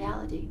vivid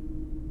reality.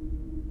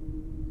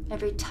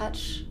 Every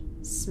touch,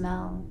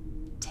 smell,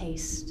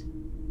 taste,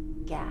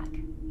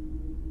 gag.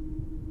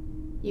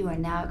 You are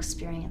now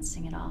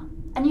experiencing it all,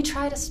 and you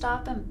try to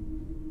stop him,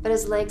 but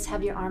his legs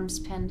have your arms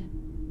pinned.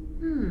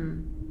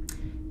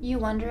 You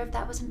wonder if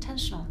that was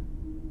intentional.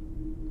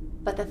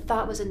 But the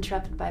thought was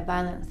interrupted by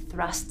violent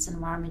thrusts and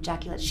warm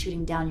ejaculate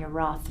shooting down your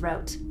raw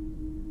throat.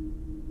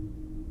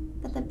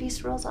 Then the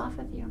beast rolls off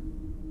of you.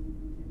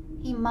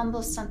 He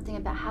mumbles something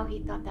about how he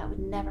thought that would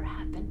never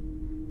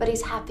happen, but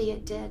he's happy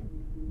it did.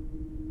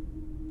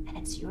 And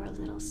it's your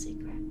little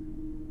secret.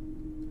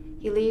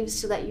 He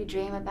leaves to let you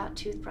dream about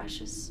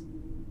toothbrushes,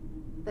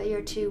 but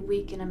you're too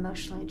weak and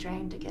emotionally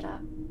drained to get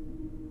up.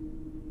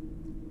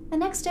 The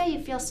next day, you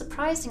feel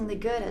surprisingly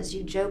good as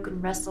you joke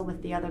and wrestle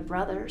with the other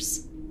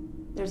brothers.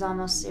 There's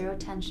almost zero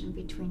tension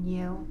between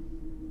you,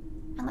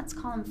 and let's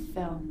call him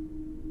Phil.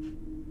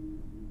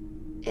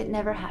 It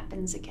never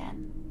happens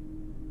again,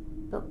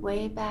 but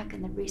way back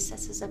in the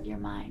recesses of your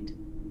mind,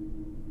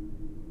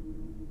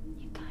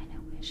 you kind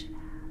of wish it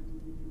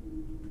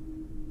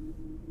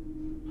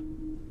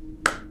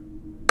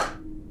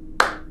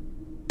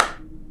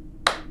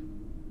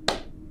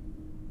had.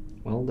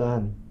 Well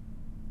done.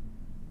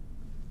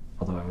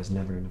 Although I was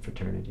never in a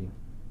fraternity.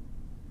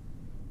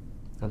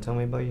 Now tell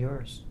me about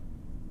yours.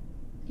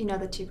 You know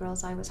the two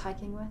girls I was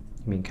hiking with?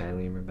 You mean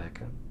Kylie and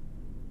Rebecca?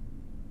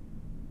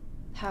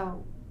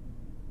 How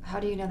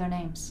do you know their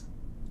names?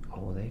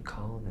 Oh, they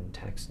called and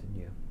texted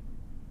you.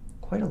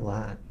 Quite a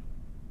lot.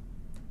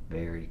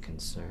 Very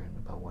concerned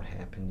about what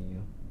happened to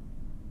you.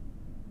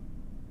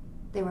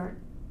 They were...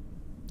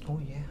 Oh,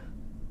 yeah.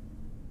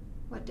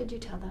 What did you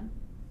tell them?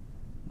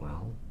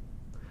 Well,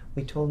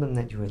 we told them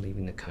that you were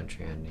leaving the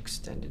country on an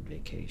extended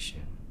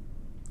vacation.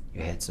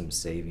 You had some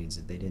savings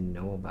that they didn't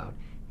know about,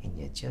 and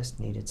you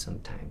just needed some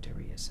time to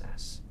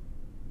reassess.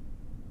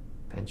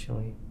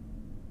 Eventually,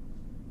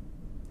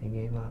 they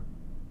gave up.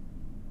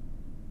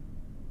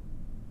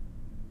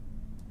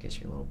 Guess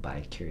your little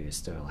bi-curious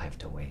story will have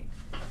to wait.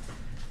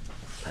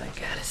 But I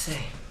gotta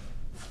say,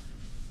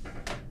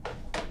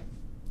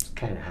 it's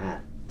kind of hot.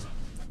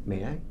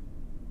 May I?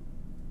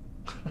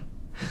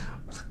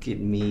 Look at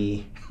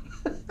me.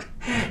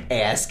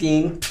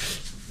 Asking.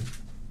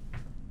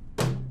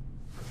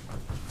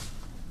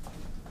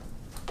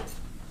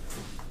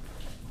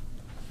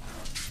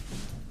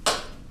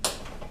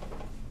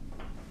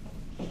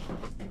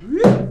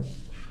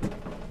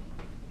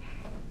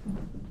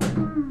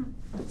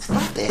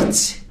 Stop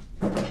it!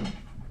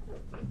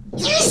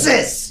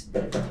 Jesus!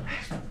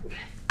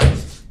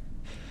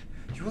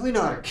 You really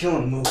know how to kill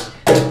a movie.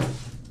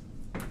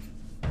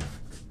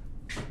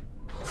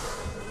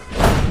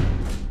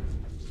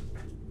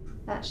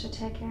 That should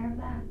take care of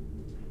that.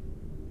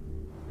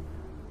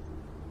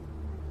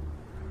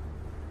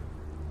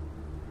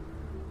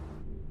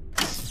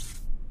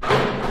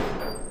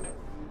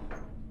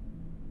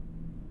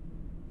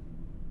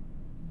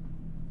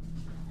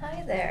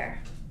 Hi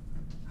there.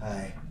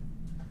 Hi.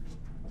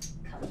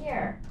 Come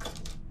here.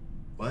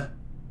 What?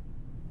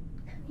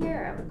 Come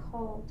here, I'm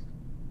cold.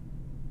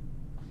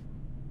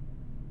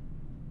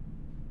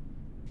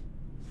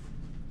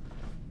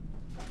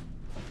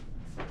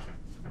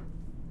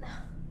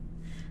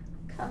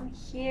 Come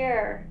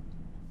here.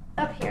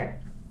 Up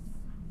here.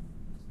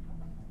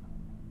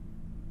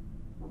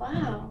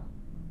 Wow.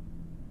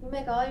 You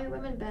make all your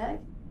women beg?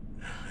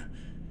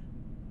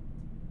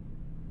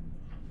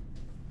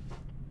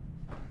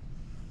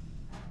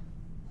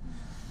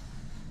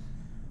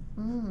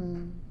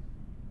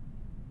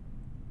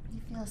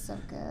 Feels so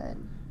good.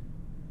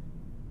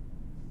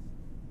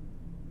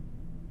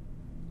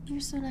 You're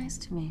so nice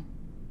to me.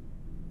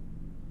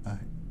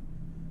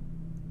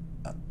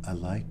 I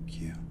like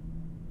you.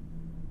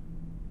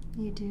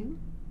 You do?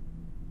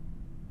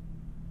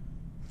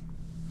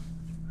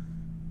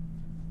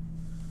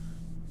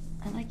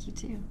 I like you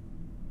too.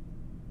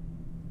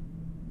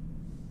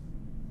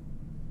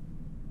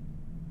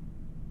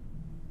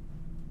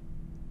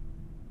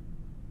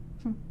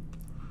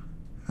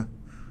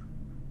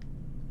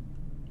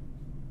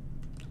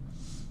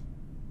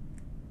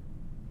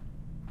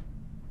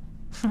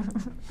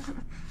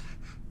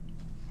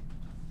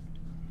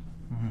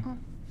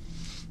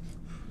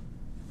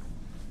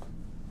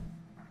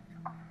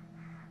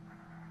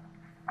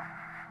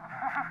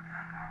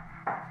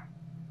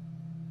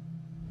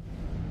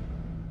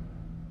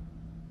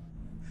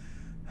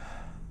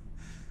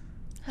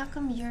 How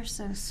come you're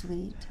so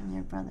sweet and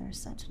your brother is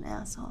such an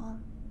asshole?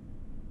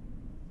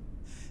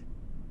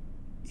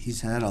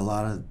 He's had a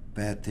lot of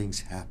bad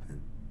things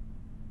happen.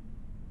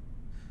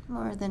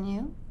 More than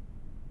you?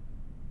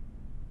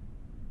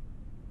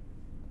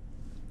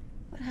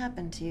 What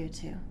happened to you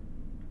two?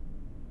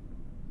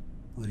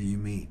 What do you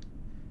mean?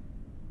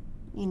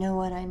 You know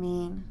what I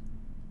mean.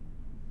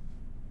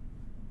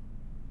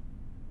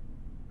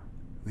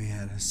 We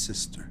had a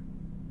sister.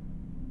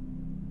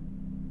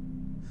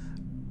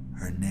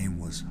 Her name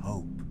was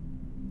Hope.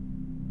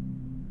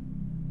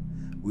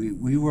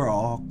 We were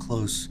all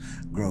close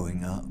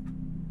growing up.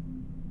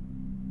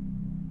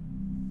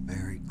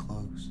 Very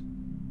close.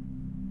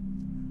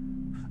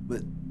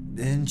 But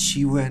then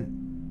she went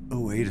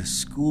away to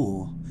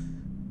school.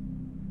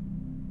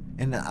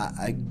 And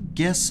I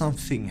guess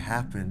something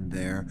happened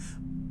there,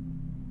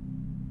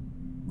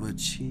 but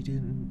she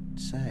didn't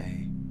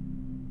say.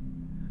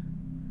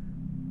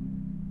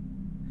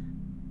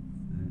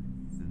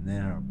 And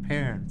then our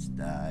parents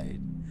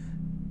died.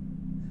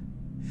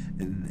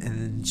 And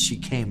then she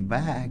came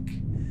back.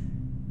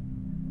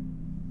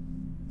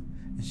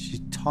 And she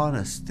taught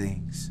us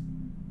things.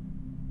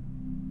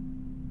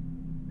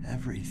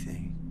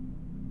 Everything.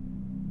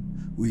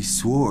 We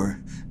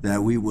swore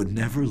that we would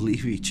never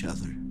leave each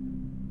other.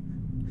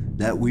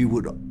 That we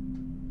would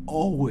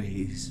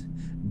always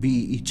be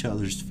each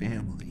other's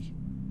family.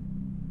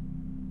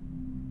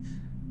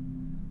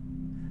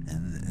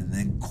 And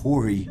then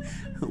Corey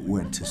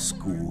went to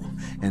school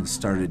and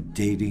started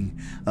dating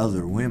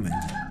other women.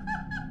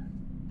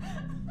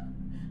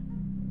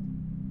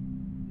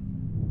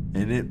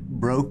 And it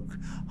broke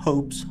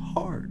Hope's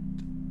heart.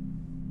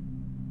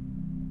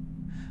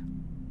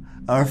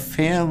 Our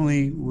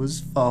family was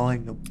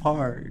falling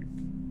apart.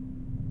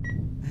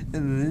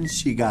 And then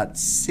she got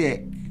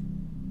sick.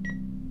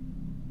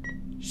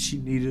 She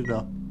needed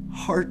a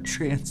heart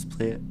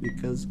transplant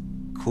because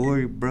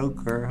Corey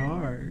broke her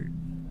heart.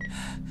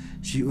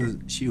 She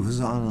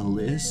was on a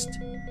list,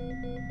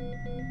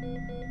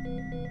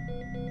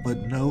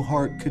 but no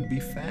heart could be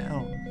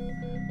found.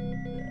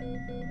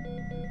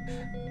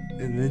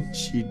 And then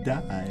she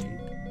died.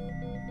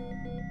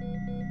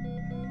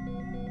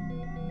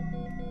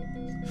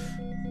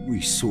 We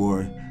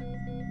swore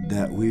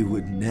that we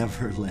would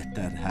never let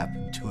that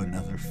happen to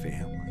another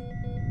family.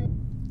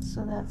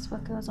 So that's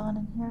what goes on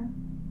in here?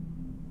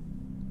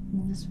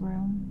 In this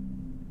room?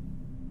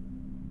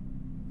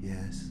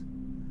 Yes.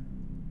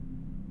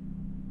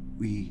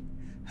 We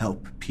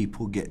help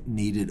people get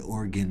needed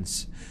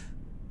organs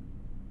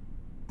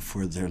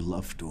for their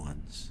loved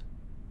ones.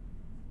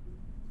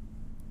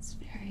 It's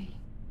very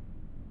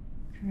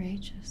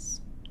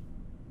courageous.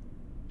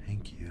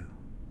 Thank you.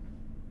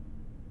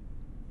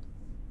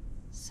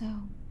 So,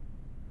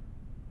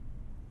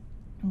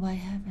 why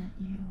haven't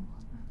you?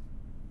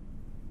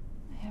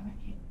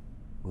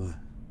 What?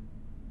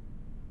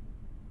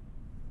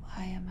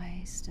 Why am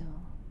I still?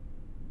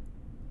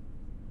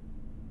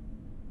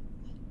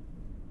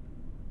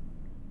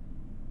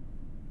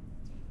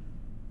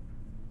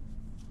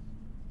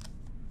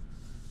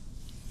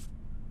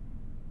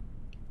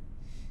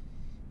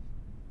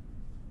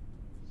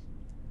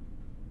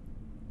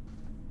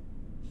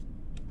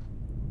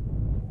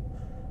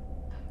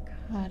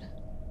 God.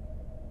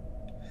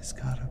 It's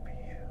gotta be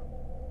you.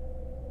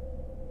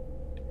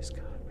 It's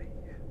gotta be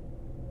you.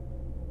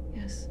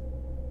 Yes.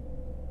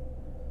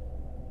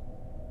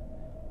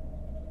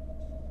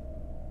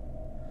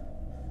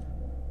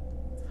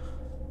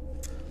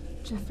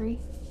 Jeffrey,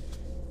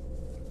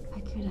 I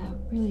could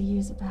really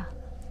use a bath.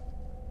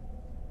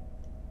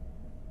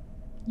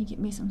 Can you get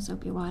me some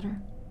soapy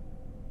water?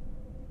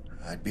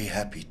 I'd be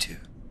happy to.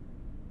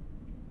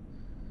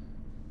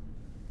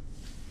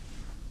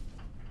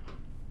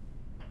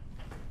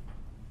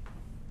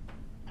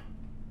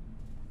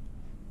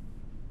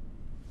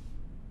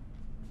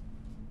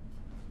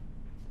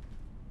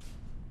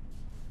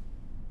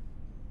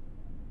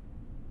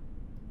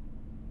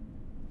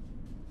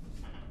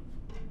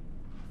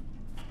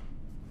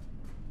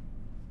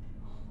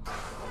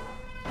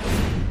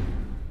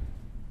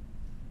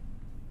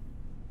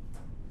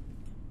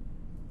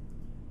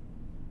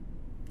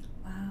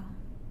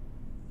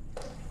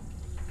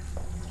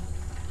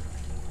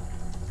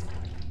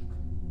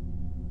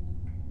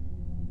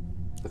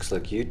 Looks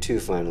like you two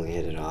finally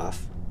hit it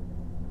off.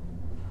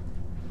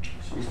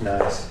 She's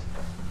nice.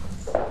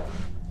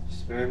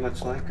 She's very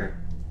much like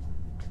her.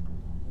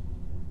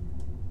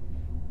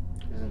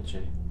 Isn't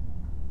she?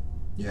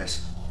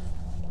 Yes.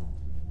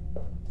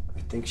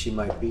 I think she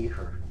might be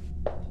her.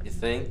 You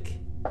think?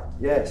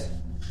 Yes.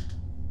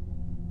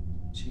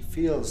 She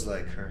feels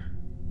like her.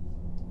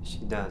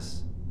 She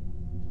does.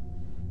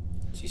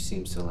 She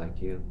seems to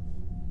like you.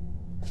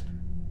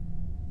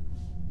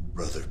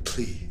 Brother,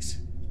 please.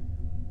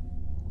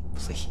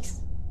 Please.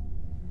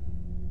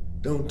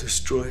 Don't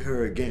destroy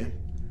her again.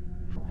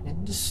 I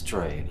didn't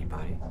destroy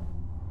anybody.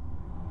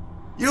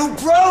 You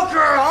broke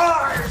her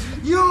heart!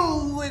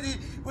 You,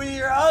 with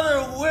your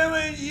other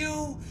women,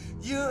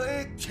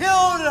 it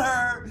killed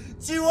her!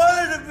 She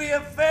wanted to be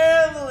a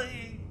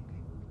family!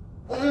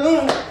 I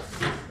don't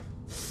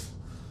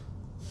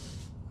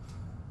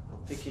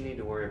think you need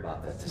to worry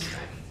about that this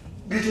time.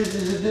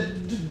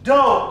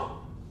 Don't!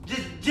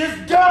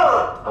 Just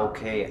don't!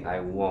 Okay, I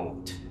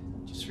won't.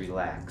 Just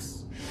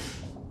relax.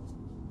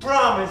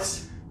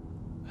 Promise!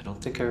 I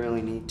don't think I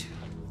really need to.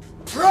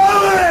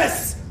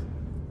 Promise!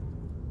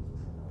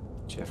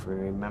 Jeffrey,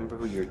 remember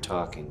who you're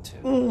talking to.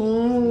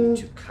 You need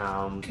to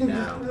calm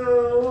down.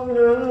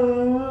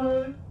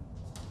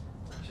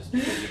 Just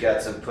because you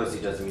got some pussy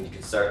doesn't mean you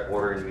can start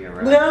ordering me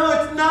around. No,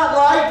 it's not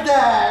like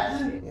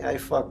that! Yeah, I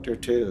fucked her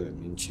too. I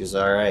mean, she's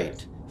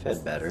alright.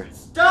 Fed better.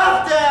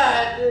 Stop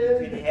that!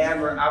 You can have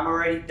her. I'm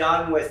already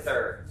done with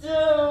her.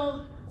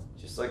 No.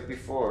 Just like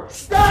before.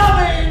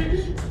 Stop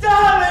it!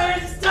 Stop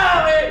it!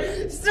 Stop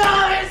it!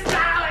 Stop it!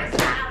 Stop it!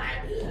 Stop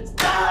it!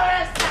 Stop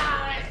it!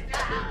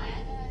 Stop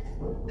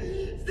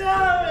it!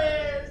 Stop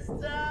it! Stop it!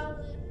 Stop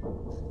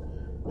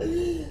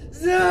it!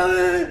 Stop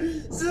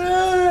it!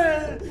 Stop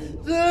it!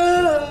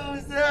 No!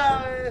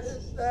 Stop it!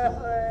 Stop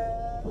it!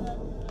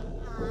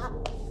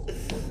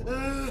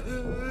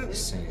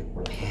 Listen,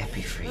 I'm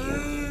happy for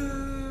you.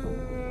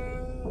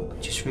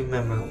 But just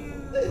remember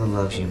who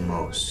loves you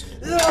most.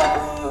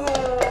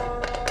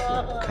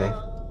 Okay?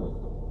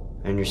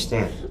 I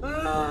understand.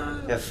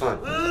 Have fun.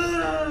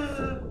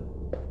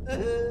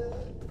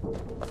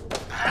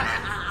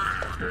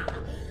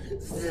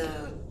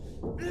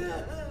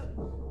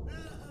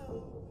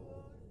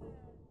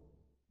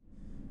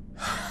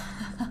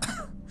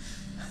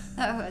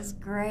 That was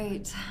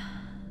great.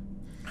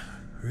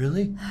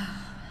 Really?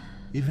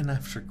 Even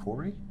after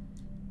Corey?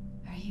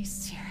 Are you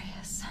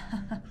serious?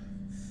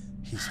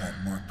 He's had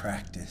more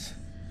practice.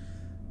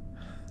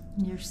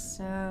 You're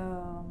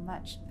so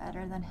much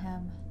better than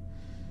him.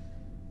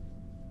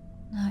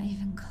 Not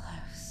even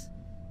close.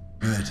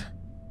 Good.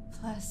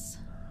 Plus,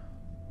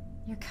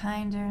 you're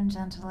kinder and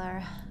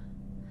gentler.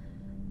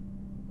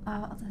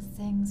 All the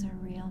things a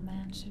real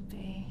man should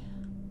be.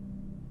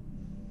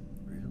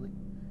 Really?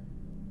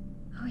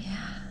 Oh,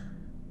 yeah.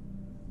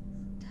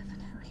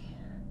 Definitely.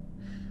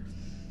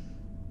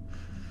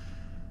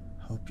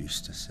 Hope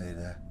used to say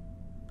that.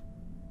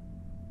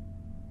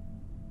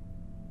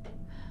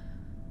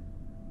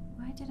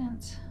 Why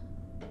didn't...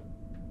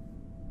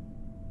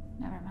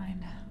 Never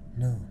mind.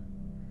 No.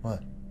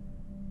 What?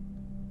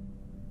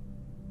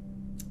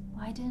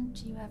 Why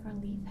didn't you ever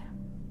leave him?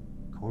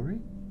 Corey?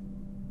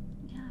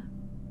 Yeah.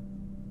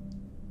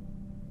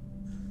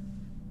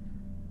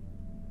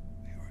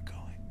 We were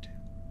going to.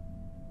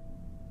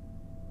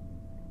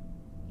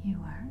 You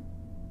were?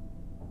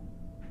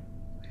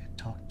 We had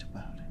talked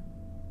about it.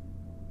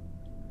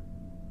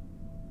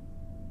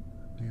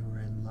 We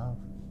were in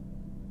love.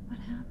 What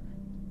happened?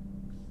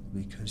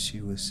 Because she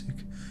was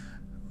sick,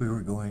 we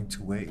were going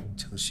to wait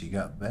until she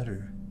got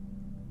better.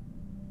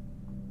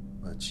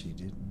 But she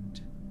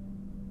didn't.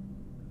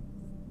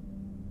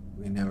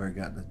 We never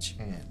got the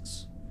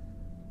chance.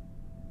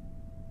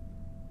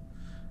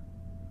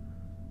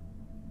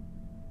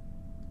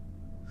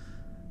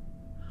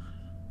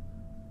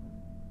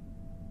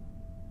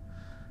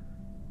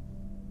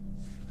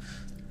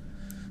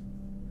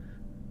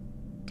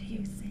 Do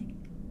you think?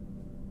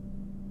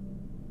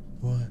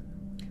 What?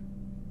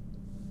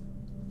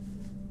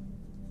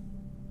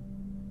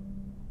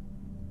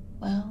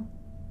 Well,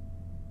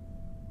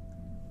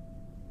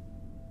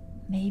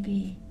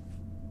 maybe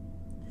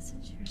this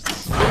is your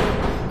sign.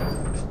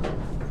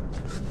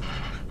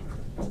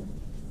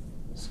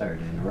 Sorry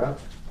to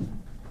interrupt.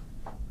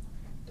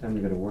 Time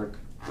to go to work,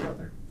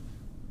 brother.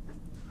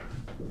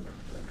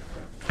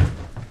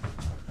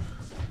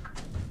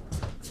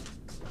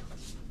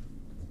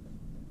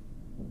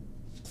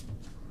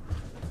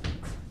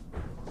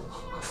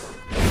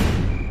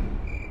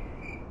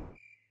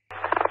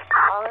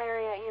 All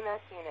area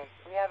EMS units.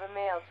 We have a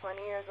male,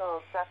 20 years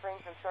old, suffering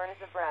from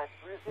shortness of breath.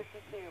 Route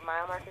 52,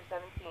 mile marker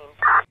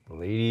 17.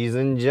 Ladies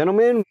and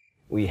gentlemen,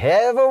 we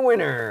have a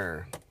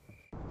winner.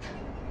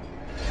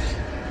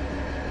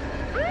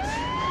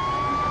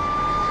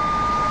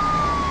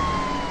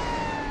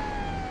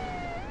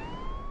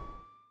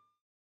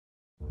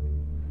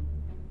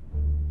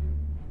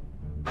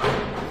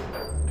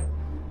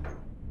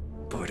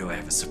 Boy, do I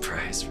have a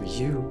surprise for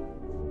you.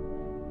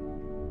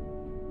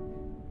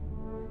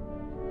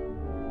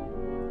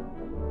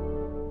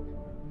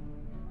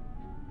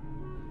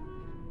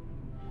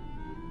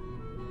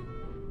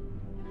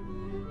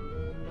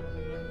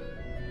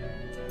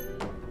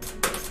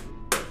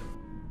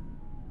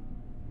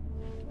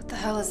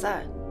 hell is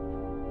that?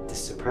 The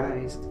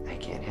surprise. I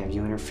can't have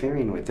you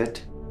interfering with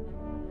it.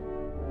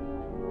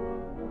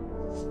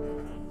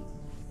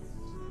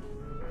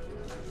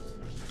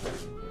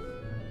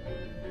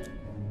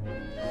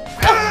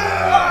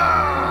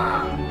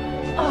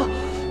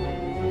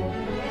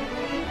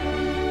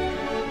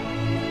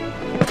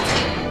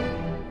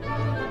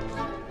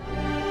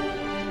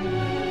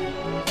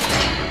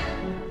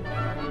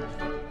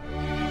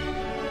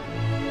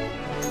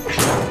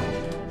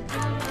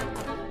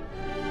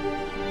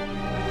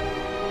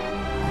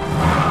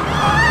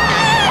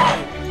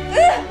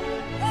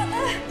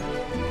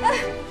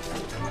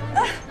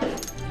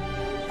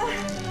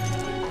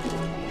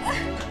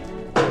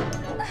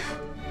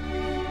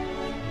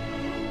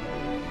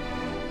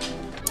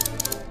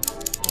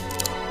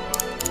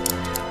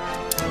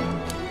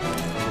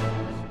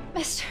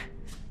 Mister,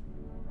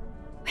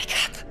 wake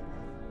up.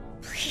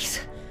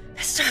 Please,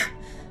 mister.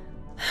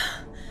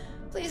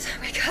 Please,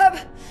 wake up.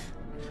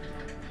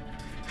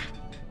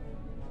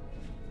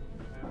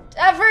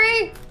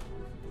 Jeffrey!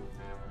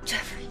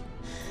 Jeffrey.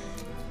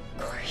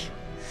 Corey.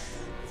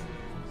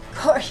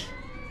 Corey.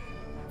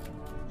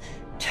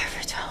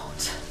 Jeffrey,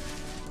 don't.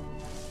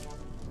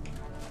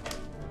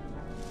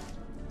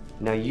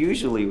 Now,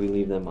 usually we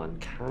leave them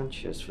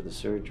unconscious for the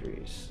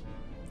surgeries.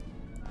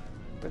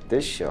 But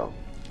this show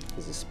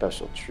is a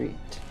special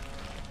treat.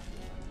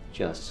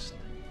 Just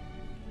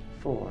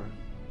for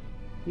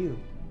you.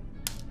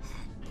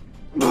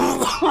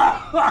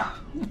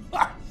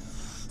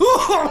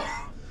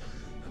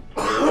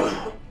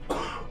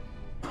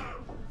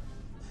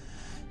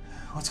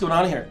 What's going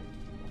on here?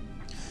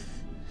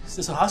 Is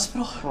this a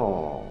hospital?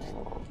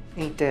 Oh,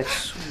 ain't that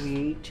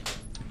sweet?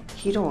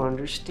 He don't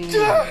understand.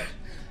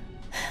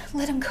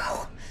 Let him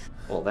go.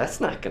 Well,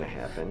 that's not gonna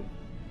happen.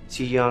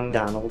 See, young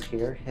Donald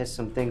here has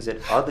some things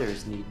that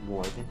others need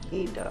more than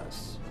he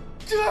does.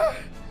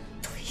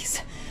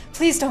 Please,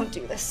 please don't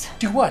do this.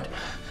 Do what?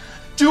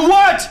 Do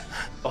what?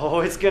 Oh,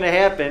 it's gonna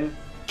happen.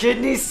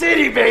 Kidney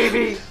City,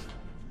 baby!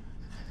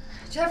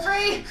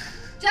 Jeffrey!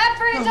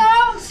 Jeffrey,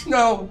 don't!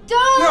 No.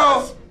 Don't!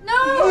 No!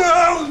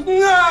 No!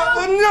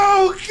 No!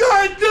 No!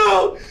 God,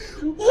 no!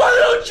 Why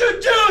don't you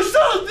do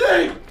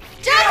something?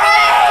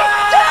 Jeffrey!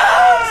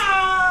 Don't!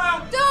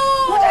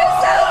 Don't! I'm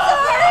so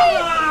sorry!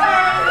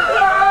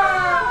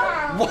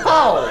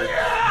 Wow!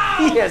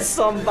 He has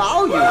some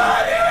volume.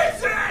 What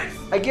is it?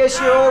 I guess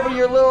you're over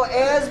your little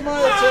asthma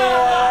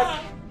attack.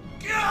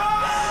 You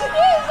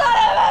son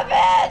of a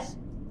bitch!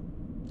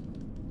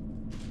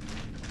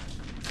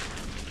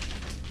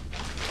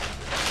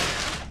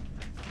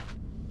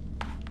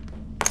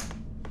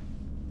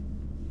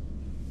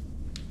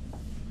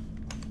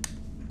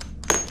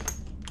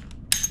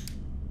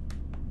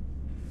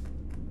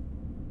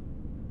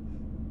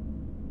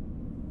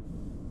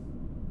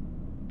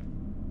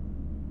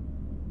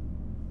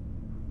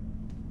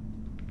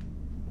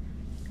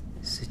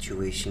 The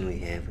situation we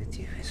have with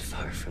you is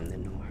far from the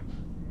norm.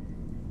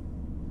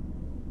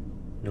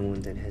 No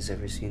one that has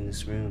ever seen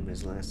this room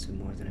has lasted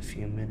more than a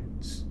few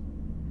minutes.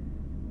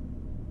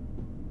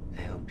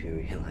 I hope you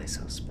realize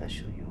how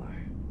special you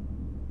are.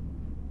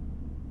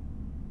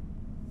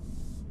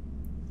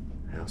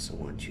 I also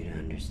want you to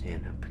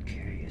understand how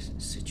precarious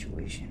the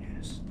situation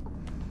is.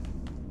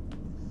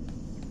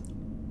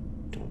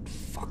 Don't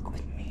fuck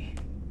with me.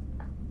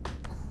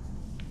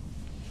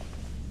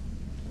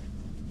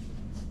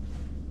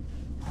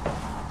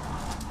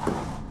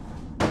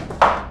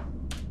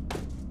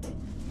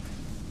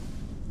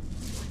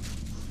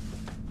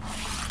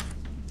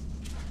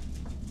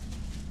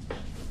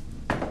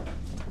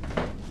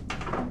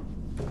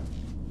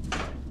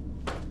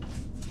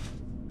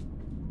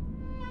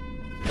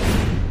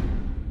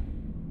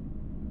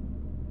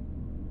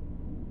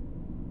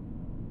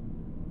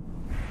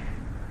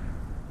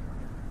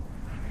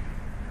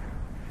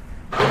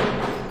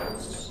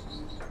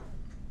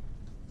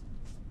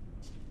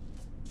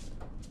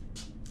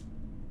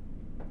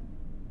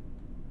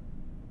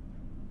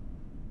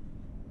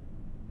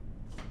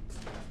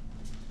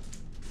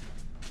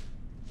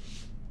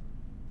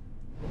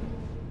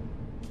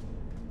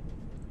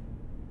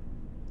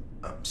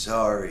 I'm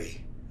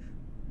sorry.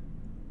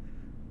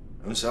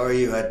 I'm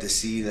sorry you had to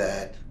see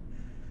that.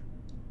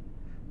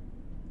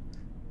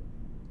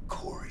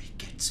 Corey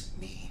gets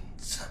mean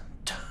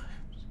sometimes.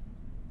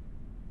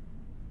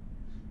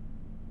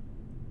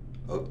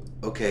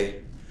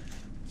 Okay.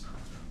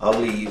 I'll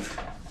leave.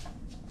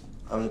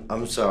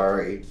 I'm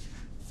sorry.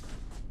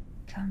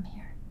 Come here.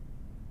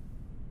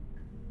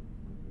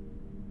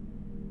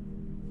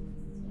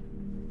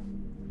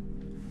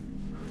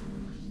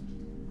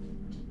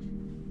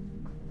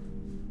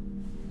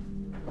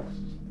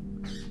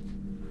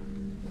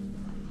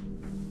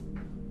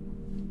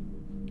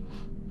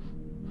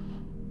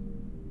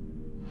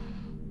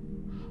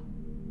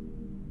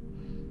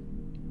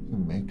 He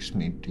makes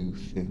me do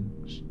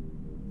things.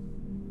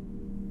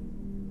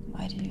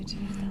 Why do you do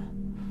that?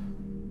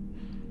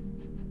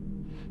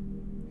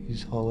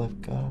 He's all I've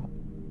got.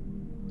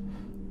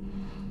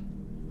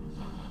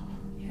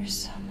 You're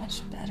so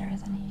much better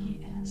than he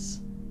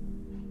is.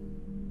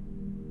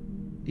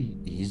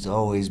 He's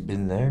always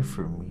been there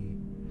for me.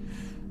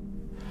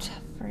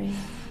 Jeffrey,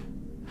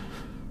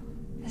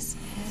 this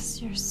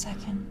is your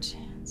second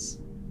chance.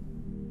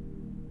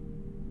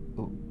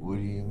 What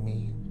do you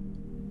mean?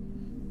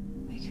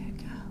 We could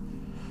go.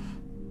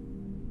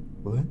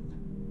 What?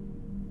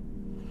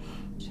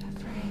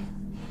 Jeffrey,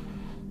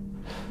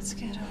 let's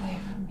get away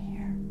from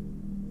here.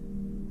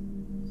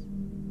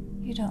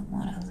 You don't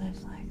want to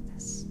live like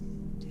this,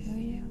 do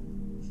you?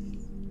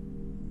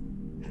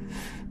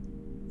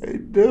 I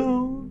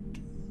don't.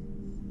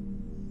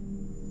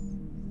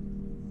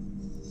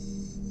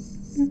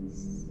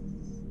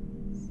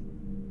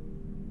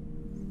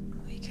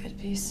 We could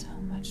be so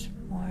much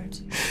more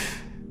together.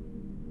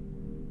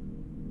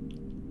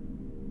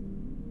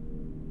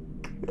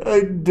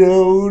 I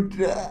don't.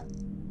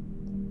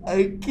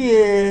 I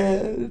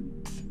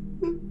can't.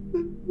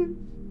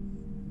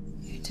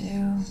 You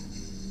do.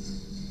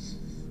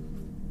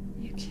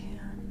 You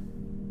can.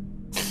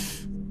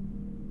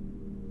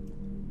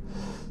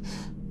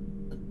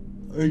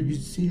 Are you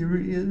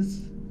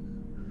serious?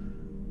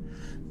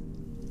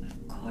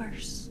 Of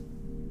course.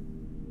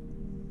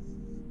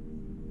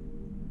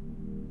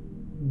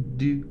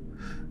 Do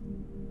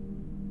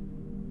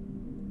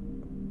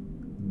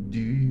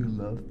you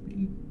love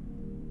me?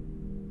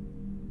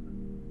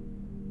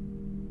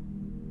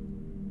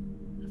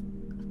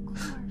 Of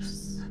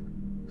course.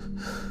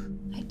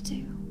 I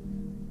do.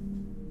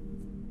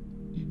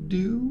 You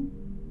do?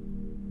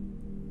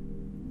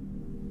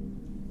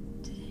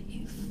 Didn't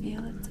you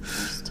feel it the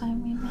first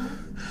time we met?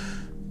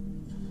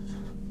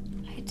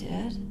 I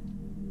did.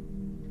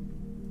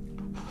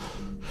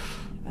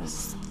 It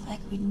was like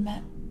we'd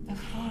met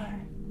before.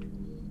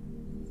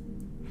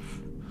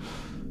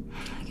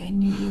 Like I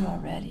knew you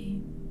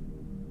already.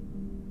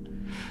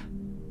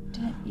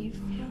 Didn't you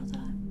feel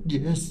that?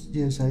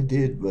 Yes, I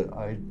did, but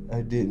I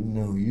didn't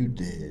know you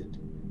did.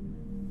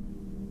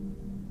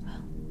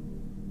 Well,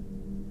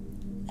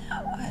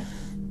 now what?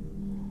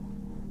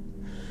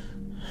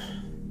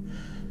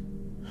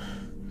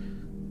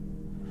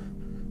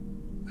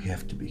 We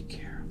have to be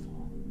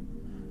careful.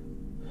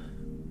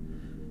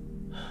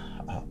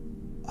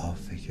 I'll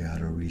figure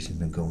out a reason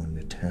to go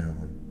into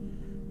town.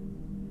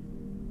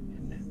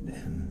 And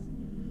then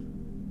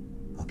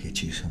I'll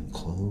get you some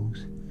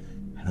clothes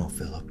and I'll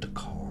fill up the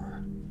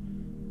car.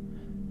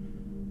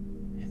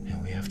 And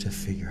then we have to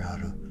figure out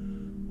a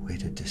way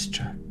to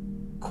distract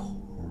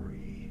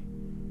Corey.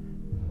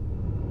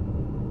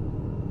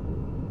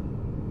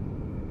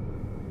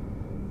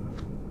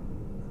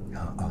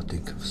 I'll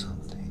think of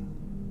something.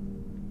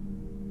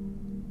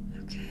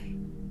 Okay.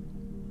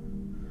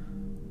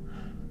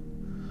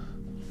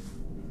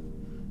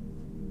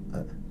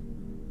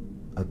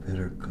 I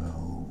better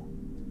go.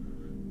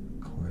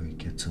 Corey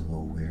gets a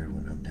little weird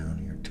when I'm down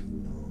here too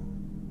long.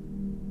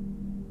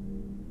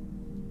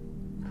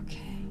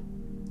 Okay.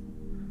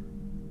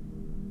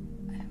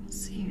 I will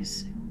see you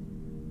soon.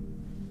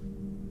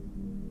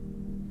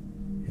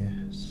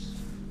 Yes.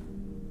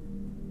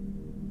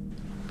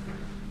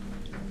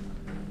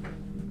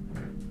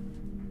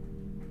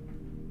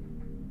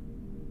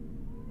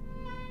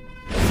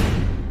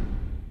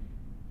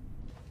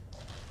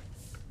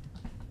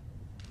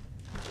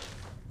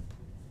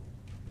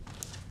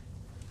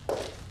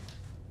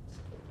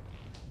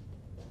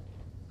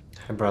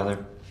 Hi,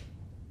 brother.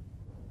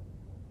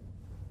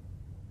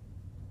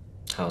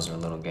 How's our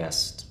little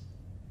guest?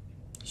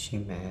 Is she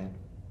mad?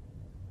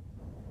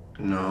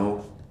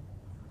 No.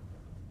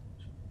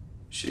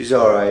 She's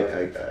all right,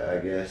 I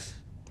guess.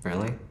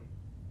 Really?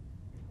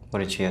 What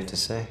did she have to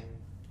say?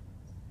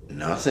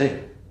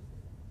 Nothing.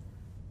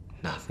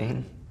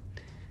 Nothing?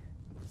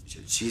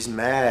 She's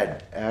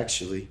mad,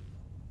 actually.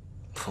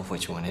 Well,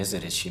 which one is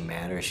it? Is she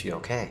mad or is she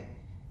okay?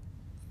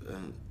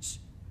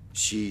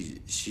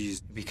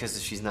 She's... Because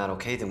if she's not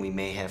okay, then we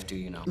may have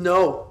to,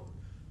 No.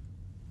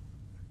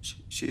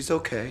 She's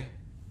okay.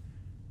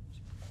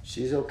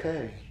 She's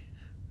okay.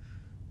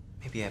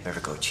 Maybe I better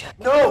go check.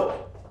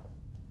 No!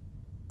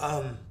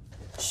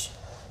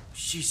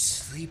 She's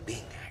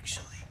sleeping,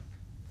 actually.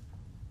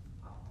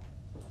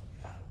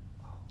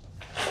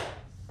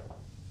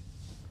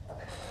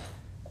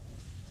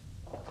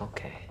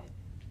 Okay.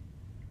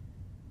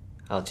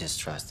 I'll just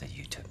trust that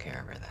you took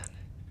care of her then.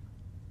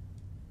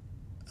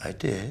 I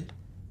did.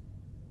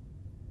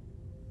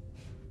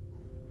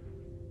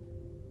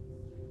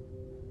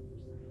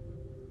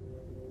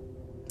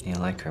 You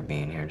like her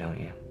being here, don't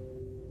you?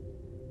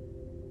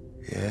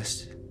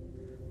 Yes.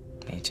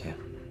 Me too.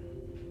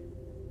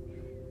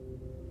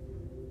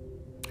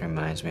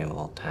 Reminds me of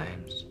old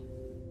times.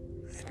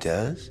 It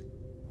does?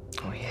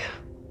 Oh, yeah.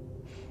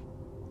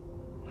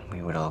 When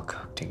we would all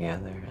cook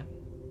together and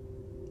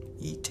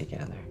eat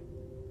together.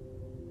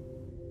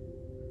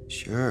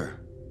 Sure.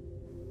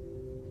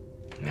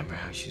 Remember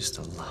how she used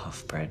to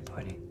love bread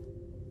pudding?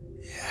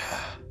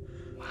 Yeah.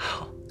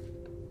 Wow.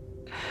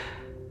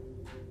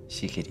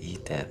 She could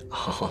eat that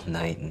all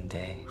night and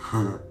day.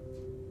 Huh.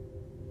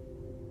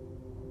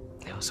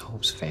 That was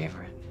Hope's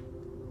favorite.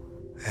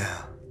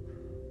 Yeah.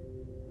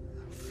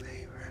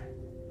 Favorite.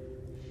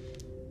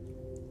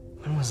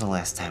 When was the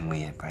last time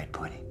we ate bread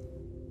pudding?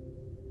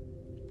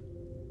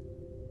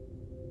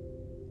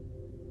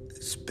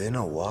 It's been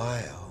a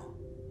while.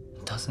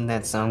 Doesn't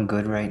that sound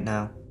good right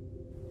now?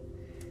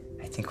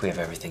 I think we have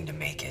everything to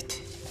make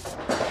it.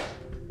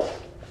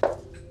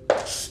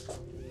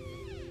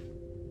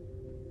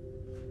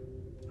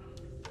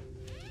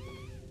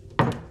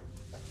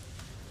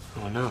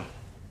 Oh no.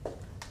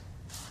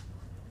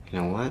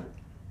 You know what?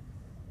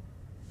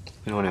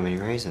 We don't have any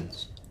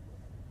raisins.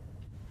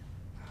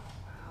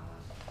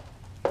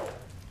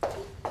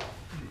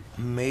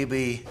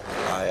 Maybe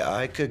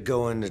I could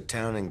go into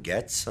town and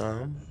get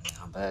some.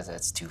 Oh, but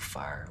that's too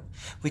far.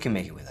 We can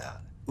make it without.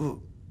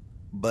 Ooh,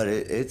 but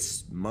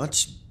it's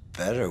much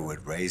better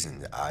with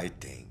raisins, I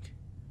think.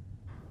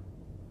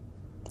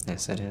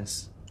 Yes, it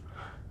is.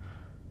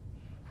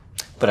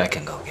 But I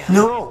can go get it.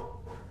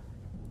 No!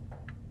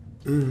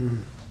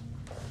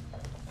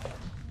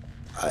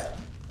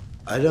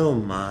 I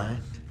don't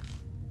mind.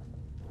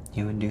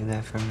 You would do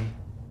that for me?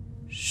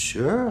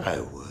 Sure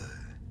I would.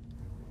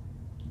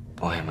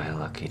 Boy, am I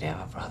lucky to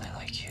have a brother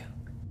like you.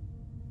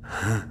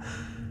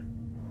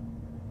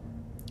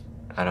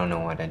 I don't know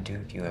what I'd do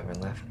if you ever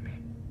left me.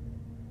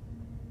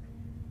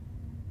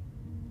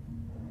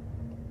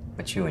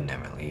 But you would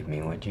never leave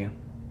me, would you?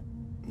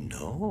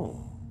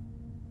 No.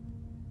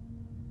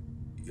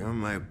 You're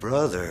my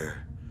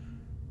brother.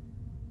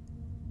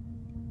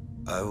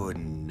 I would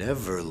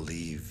never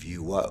leave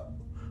you.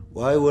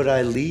 Why would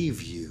I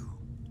leave you?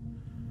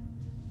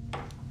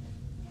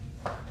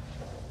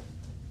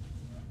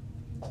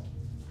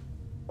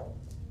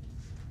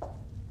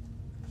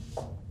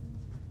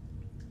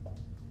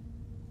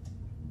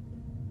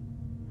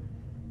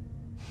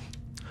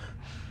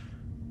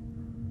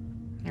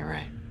 You're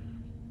right.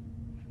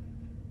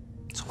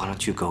 So why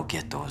don't you go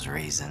get those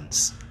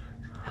raisins,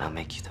 and I'll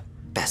make you the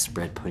best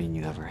bread pudding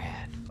you ever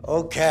had.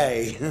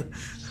 Okay.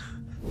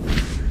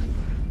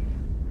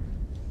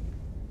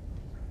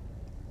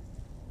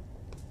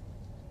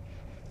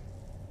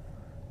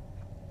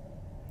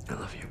 I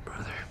love you,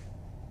 brother.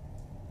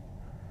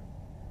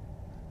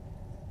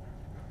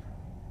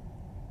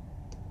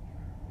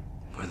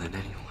 More than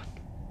anyone.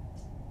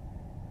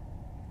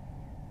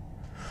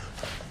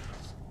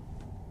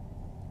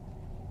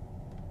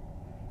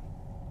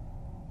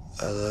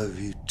 I love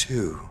you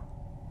too.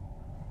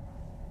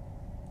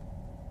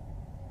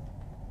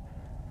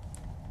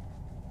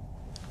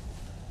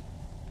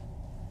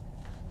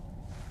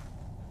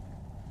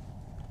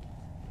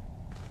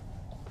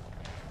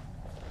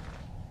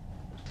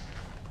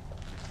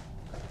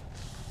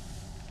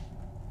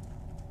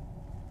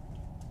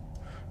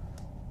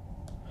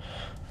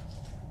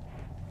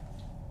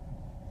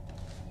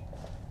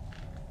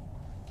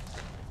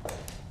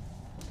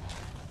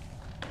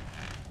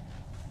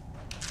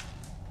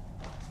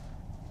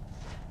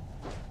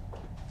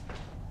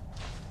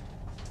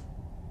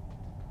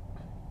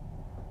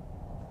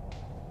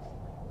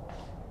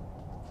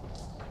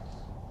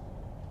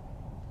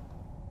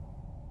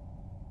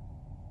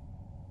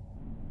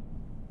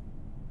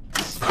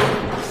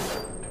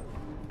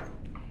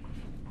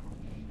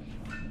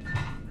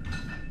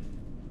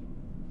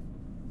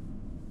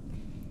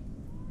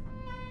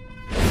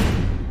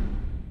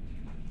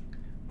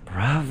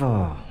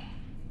 Bravo.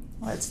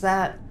 What's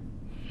that?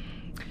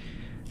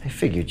 I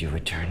figured you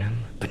would turn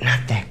him, but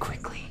not that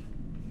quickly.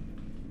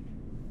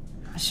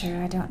 I'm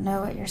sure I don't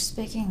know what you're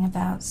speaking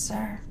about,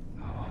 sir.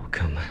 Oh,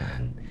 come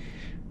on.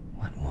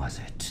 What was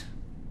it?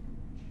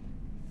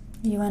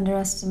 You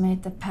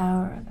underestimate the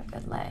power of a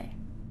good lay.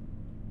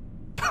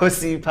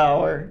 Pussy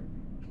power?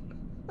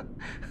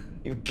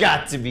 You've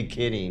got to be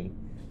kidding.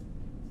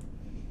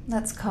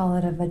 Let's call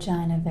it a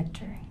vagina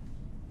victory.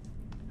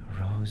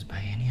 A rose by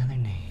any other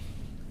name.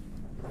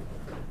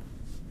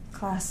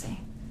 Classy.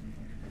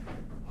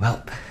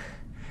 Well,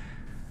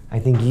 I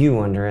think you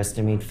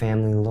underestimate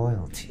family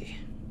loyalty.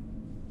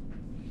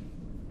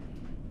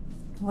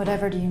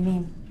 Whatever do you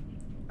mean?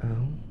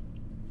 Oh?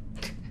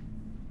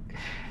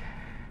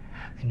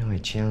 I know I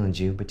challenged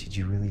you, but did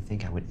you really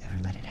think I would ever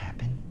let it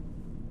happen?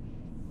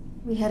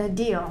 We had a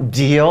deal.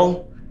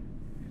 Deal?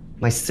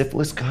 My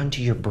syphilis gone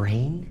to your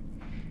brain?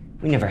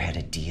 We never had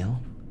a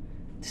deal.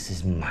 This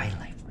is my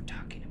life we're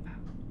talking about.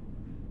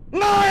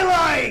 My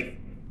life!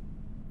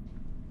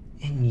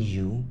 And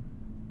you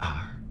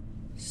are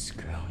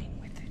screwing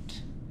with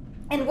it.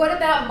 And what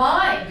about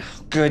mine?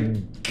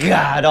 Good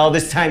God, all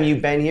this time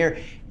you've been here,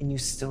 and you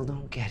still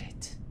don't get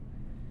it.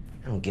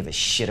 I don't give a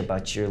shit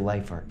about your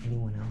life or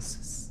anyone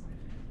else's.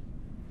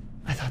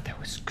 I thought that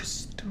was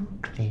crystal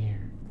clear.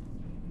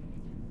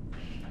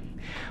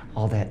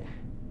 All that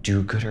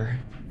do-gooder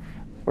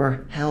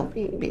or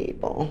helping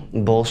people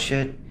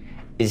bullshit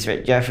is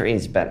for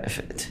Jeffrey's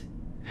benefit.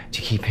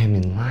 To keep him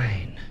in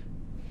line.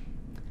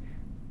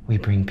 We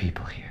bring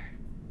people here,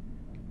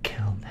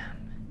 kill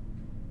them,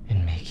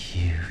 and make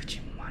huge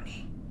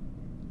money.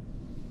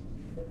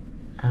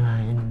 And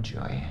I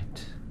enjoy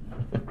it.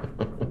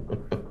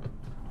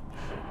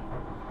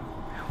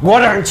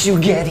 What aren't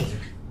you getting?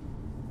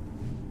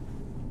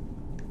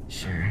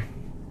 Sure,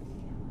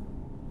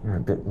 you're a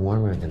bit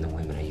warmer than the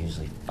women I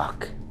usually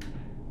fuck.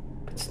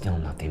 still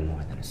nothing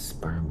more than a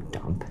sperm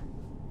dump.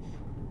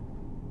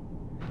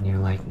 And your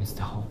likeness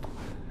to Hope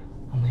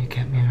only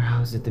kept me in our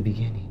house at the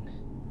beginning.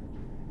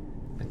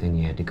 But then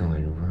you had to go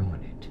and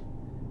ruin it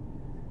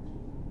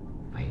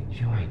by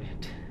enjoying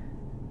it.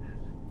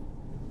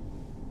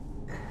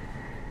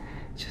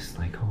 Just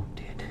like Hope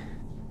did.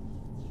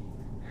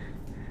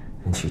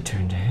 And she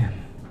turned to him,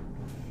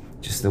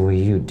 just the way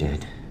you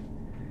did.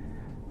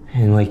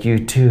 And like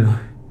you too,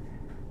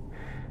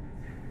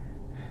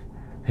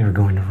 they were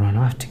going to run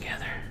off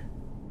together.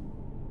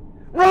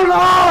 Run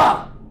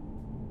off!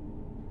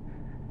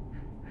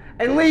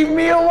 And leave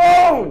me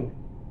alone!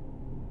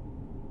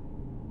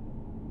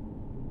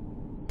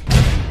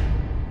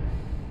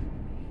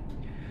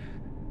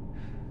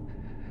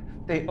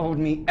 They owed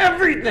me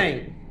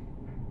everything!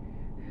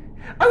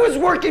 I was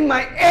working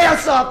my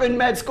ass off in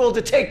med school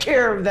to take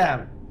care of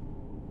them.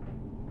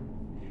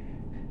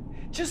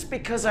 Just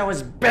because I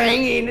was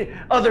banging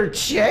other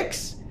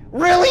chicks?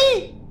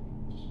 Really?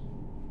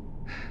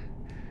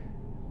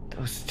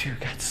 Those two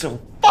got so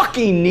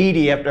fucking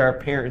needy after our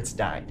parents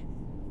died.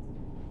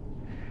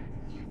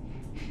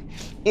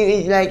 It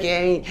was like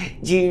having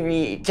two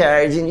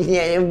retards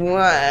instead of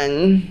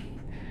one.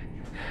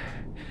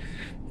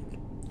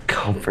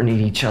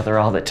 Comforting each other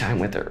all the time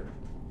with their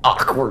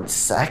awkward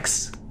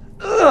sex.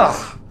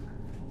 Ugh!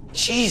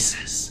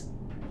 Jesus!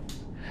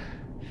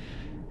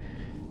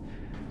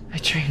 I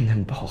trained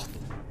them both.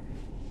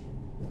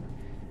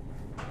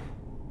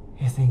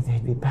 You think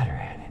they'd be better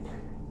at it?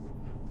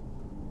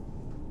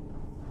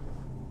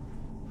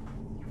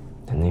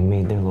 And they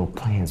made their little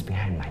plans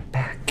behind my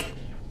back.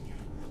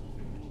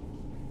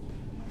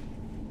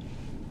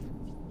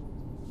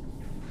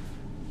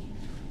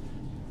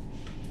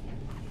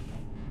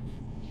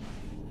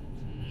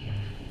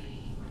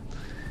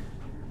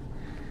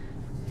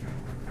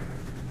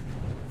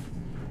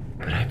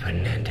 But I put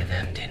an end to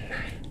them, didn't I?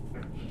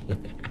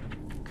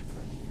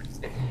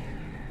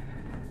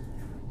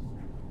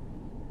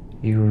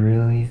 You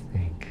really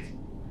think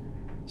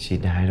she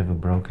died of a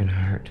broken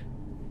heart?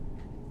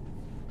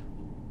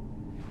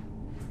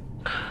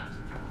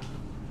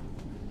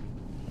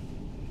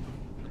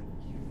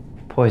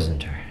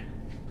 Poisoned her.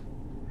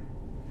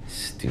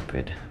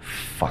 Stupid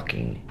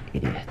fucking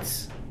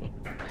idiots.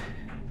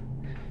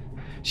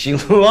 She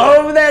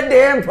loved that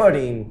damn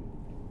pudding.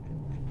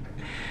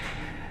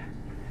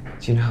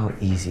 Do you know how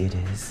easy it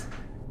is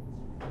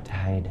to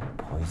hide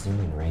poison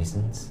in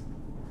raisins?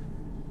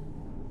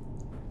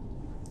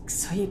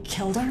 So you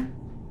killed her?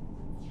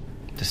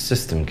 The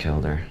system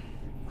killed her.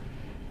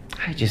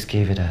 I just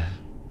gave it a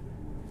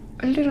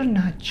little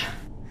nudge.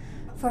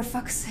 For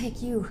fuck's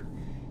sake, you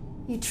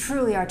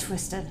truly are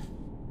twisted.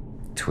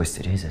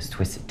 Twisted is as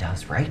twisted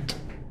does, right?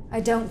 I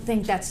don't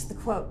think that's the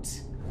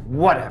quote.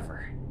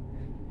 Whatever.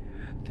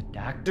 The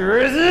doctor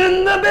is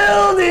in the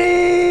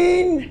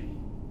building!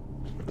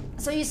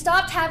 So you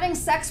stopped having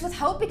sex with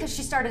Hope because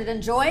she started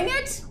enjoying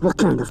it? What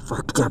kind of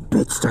fucked up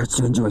bitch starts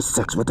to enjoy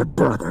sex with her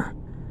brother?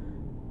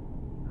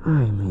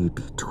 I may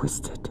be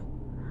twisted,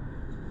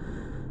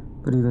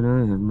 but even I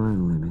have my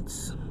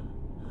limits.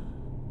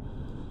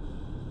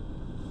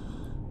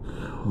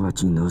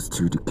 Watching those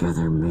two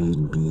together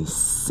made me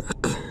sick.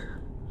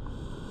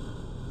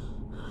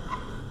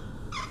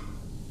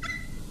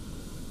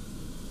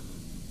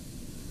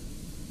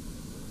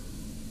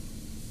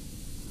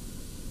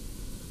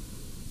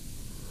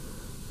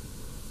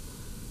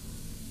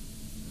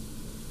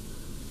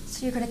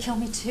 So you're gonna kill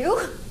me too?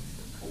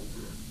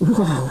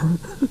 Whoa.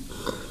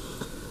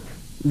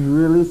 You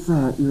really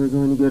thought you were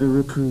going to get a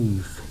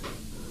reprieve.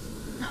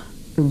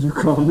 And you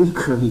call me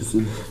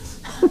crazy.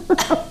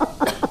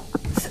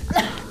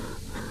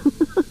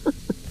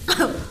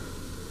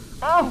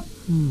 Oh.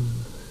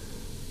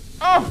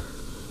 Oh.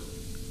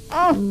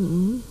 Oh.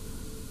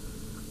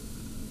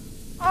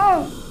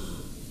 Oh.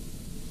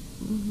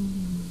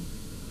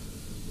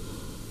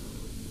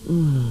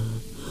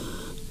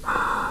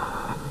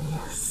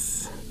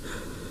 Yes.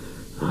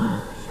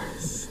 Oh,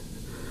 yes.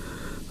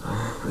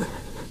 Okay.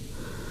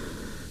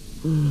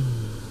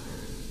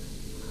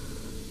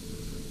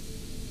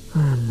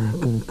 I'm not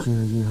gonna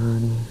kill you,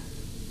 honey.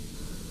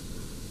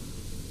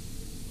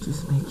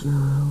 Just make you a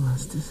little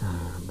less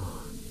desirable.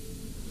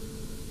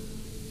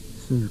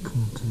 So you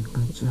can't take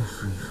my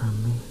Jeffrey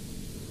from me.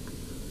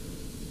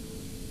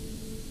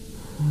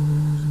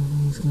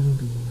 Everything's gonna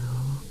be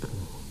okay.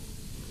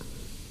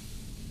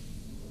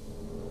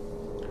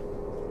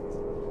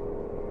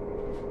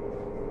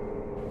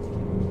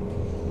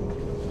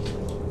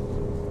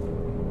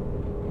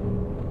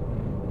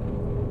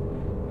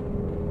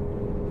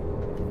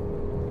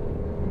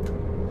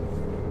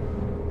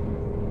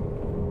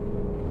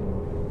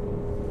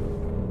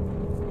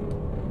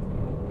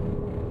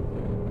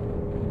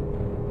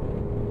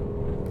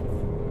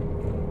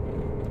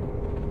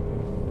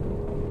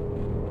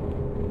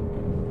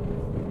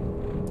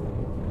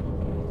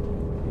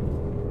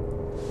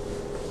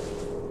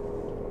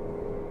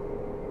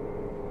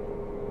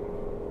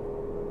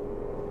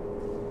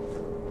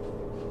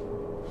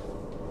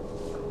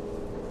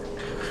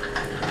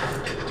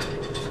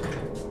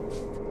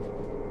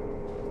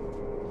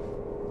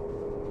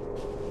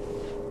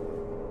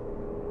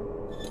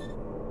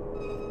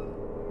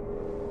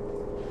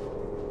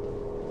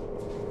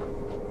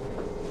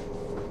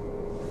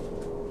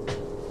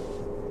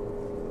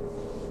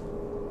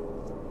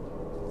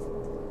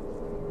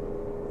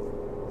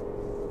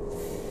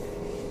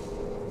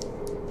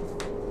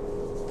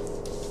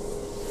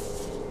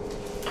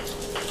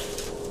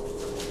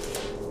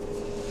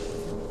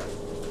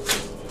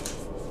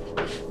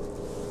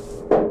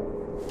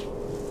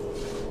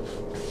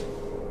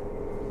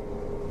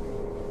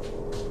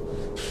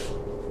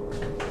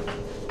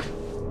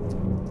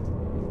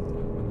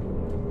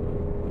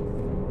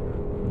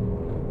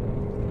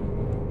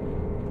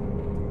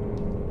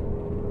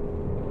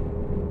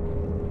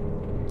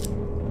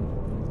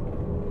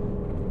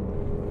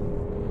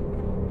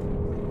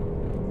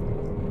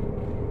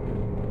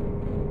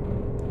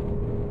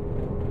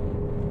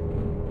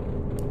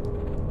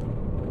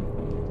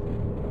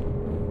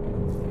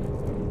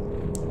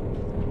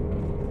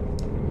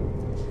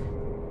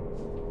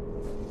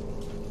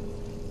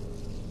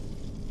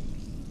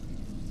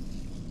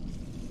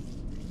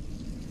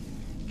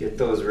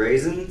 those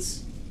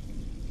raisins?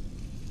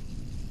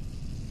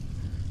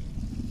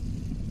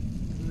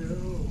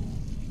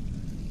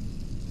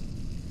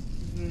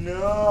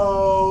 No!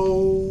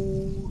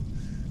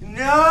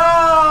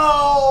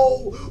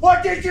 No!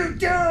 What did you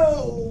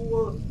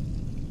do?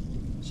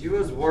 She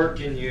was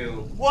working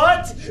you.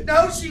 What?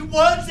 No, she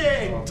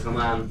wasn't! Oh, come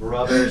on,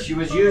 brother. She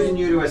was using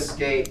you to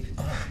escape.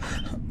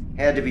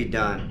 Had to be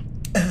done.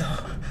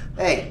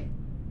 Hey,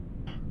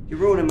 you're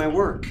ruining my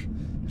work.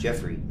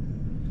 Jeffrey.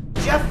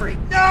 Jeffrey!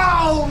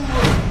 No!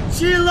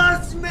 She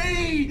loves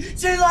me!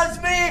 She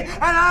loves me,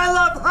 and I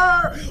love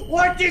her!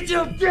 What did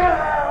you do?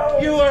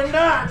 You are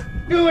not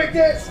doing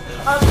this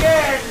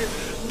again!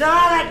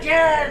 Not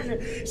again!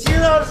 She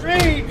loves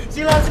me!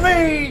 She loves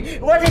me!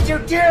 What did you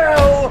do?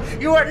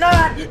 You are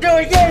not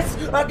doing this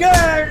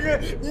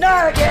again!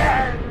 Not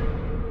again!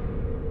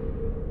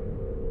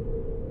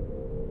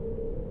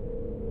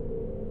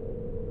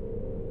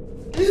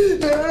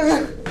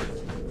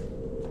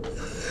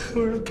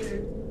 We're okay.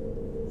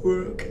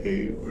 We're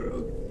okay. We're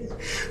okay.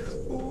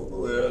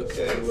 We're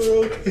okay.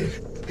 We're okay.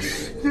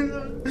 It's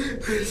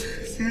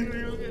gonna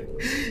be okay.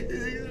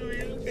 It's gonna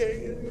be okay.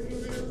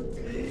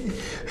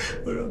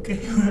 We're okay.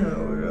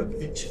 We're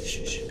okay.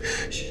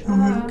 Shh.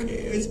 We're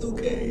okay. It's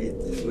okay.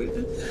 It's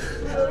good.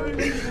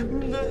 Everything's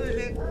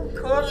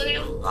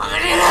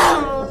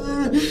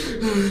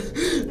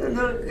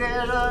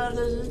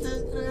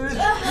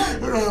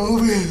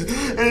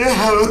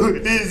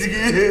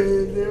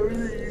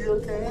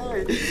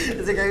okay.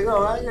 It's okay. Go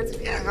on. It's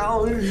okay. Go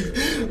on.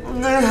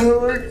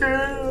 We're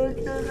good.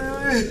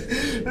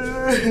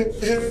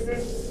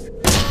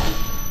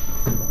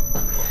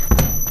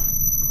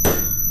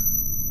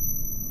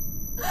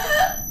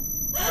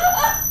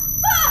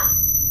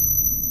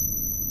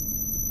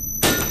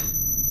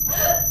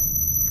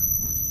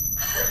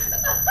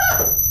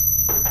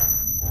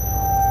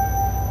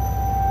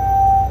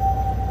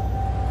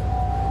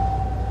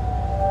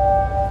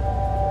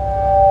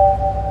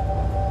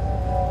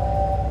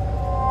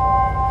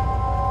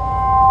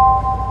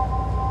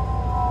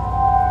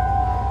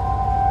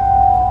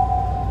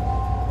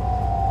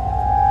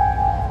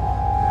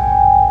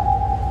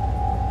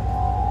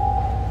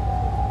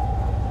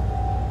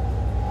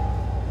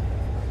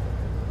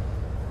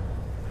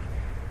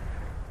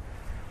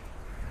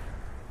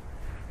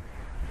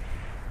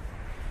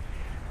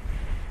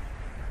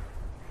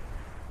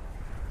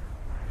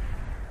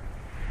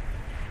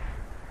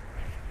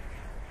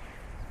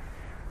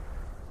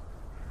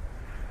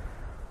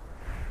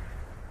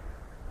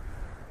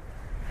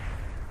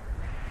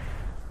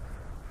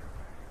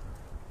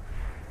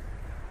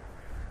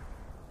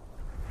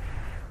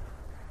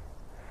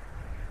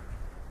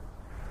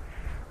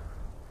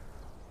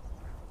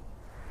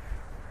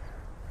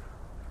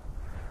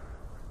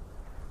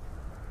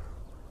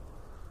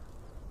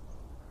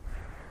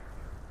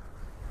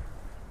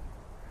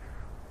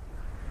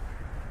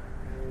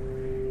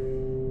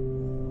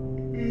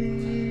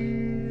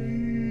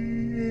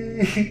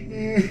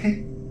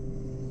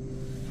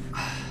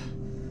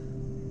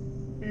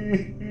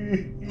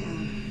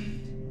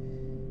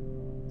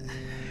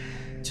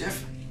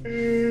 Jeffrey.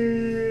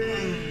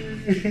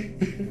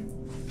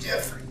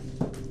 Jeffrey.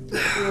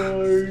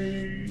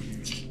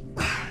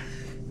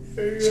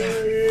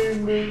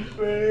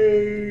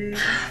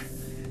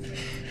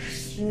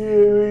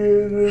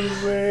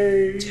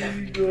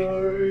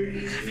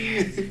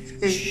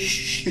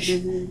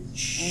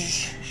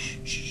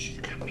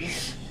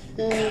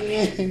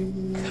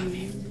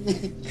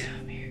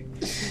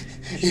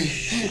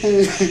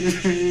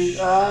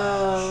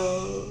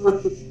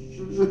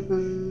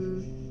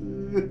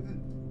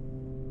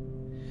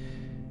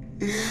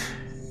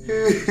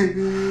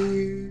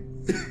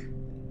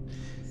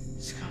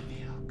 It's gonna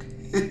be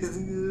okay.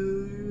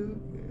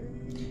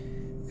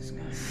 It's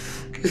gonna be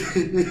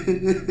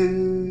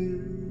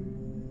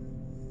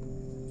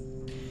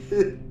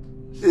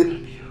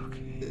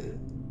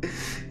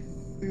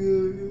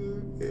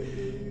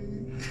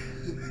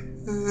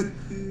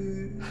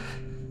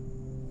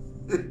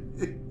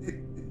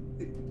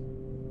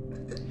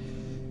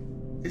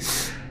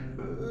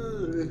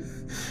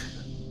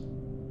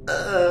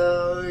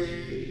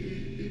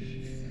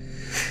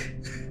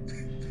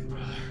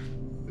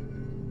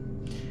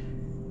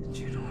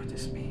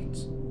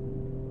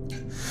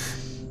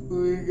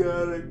We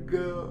gotta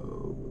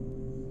go.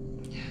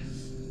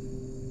 Yes.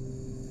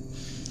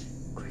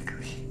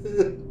 Quickly.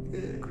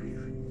 Quickly.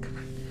 Come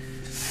on.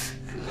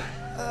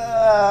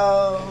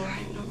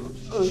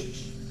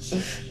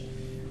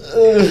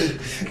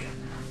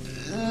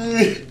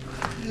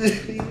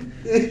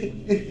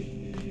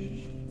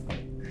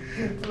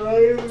 My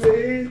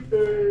laser.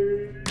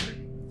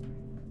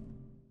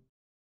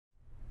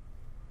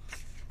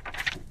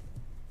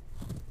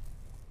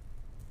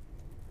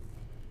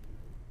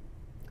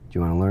 Do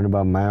you want to learn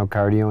about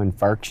myocardial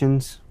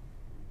infarctions?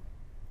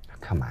 Oh,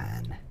 come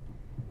on.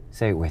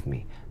 Say it with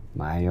me.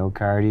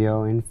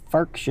 Myocardial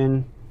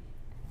infarction.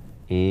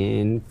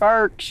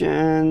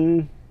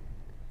 Infarction.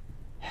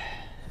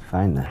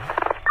 Find that.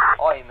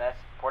 All EMS,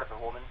 report of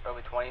a woman,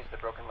 early 20s. 20s, the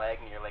broken leg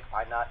near Lake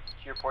Pine Knot.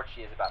 She reports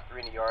she is about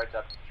 300 yards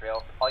up the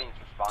trail for all units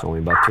to respond. It's only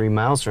about 3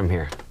 miles from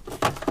here.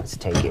 Let's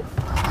take it.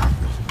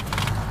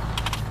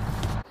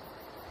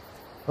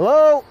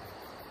 Hello?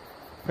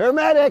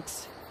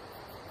 Paramedics!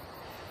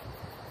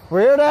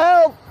 We're here to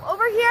help!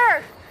 Over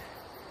here!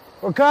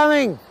 We're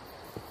coming!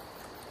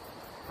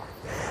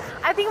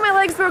 I think my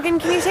leg's broken.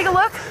 Can you take a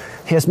look?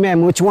 Yes,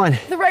 ma'am. Which one?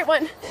 The right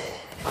one.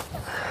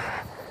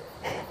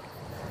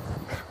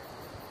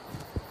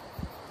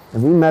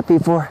 Have we met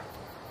before?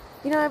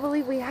 You know, I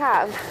believe we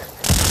have.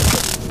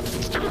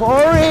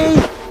 Corey!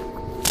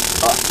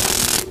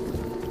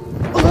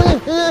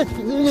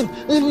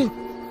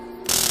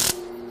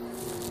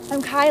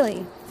 I'm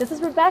Kylie. This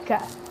is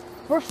Rebecca.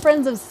 We're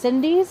friends of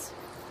Cindy's.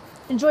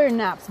 Enjoy your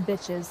naps,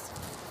 bitches.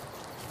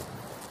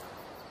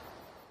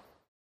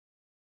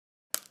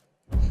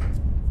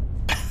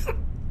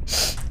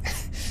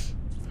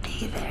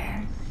 Hey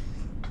there,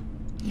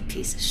 you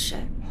piece of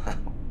shit. Wow.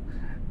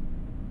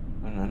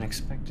 An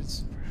unexpected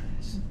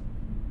surprise.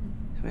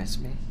 Miss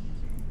me?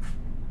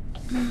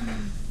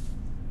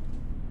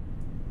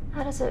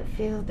 How does it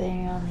feel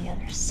being on the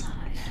other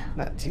side?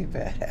 Not too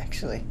bad,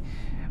 actually.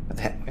 But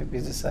that might be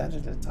the side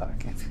of the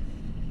talking.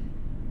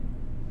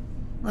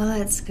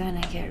 Well, it's gonna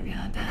get real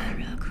bad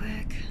real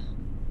quick.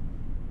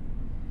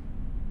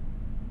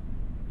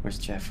 Where's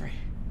Jeffrey?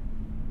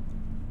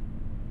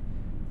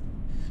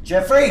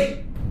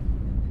 Jeffrey!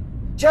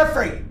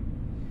 Jeffrey!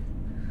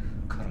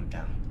 Cut him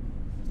down.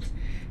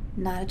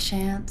 Not a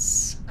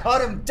chance.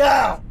 Cut him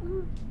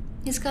down!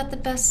 He's got the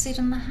best seat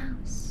in the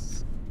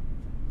house.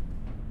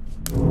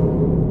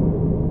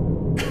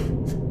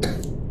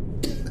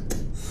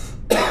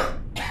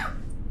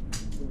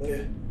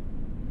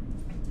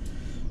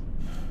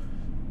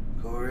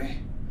 Corey?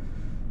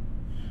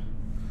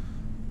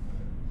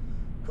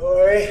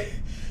 Corey?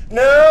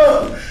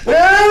 No! No! No!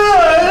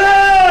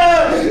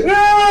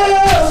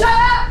 No! Shut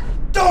up!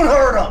 Don't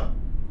hurt him!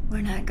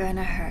 We're not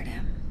gonna hurt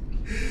him.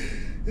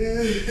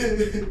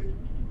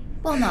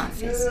 Well, not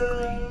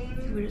physically.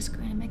 We're just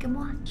going to make him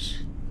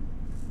watch.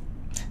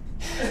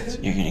 So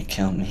you're gonna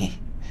kill me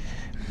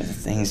for the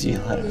things you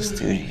let us do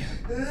to you.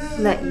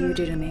 Let you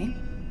do to me.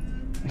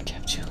 We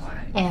kept you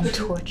alive. And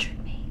tortured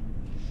me.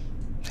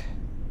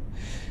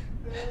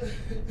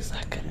 It's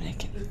not gonna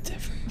make any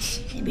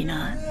difference. Maybe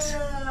not.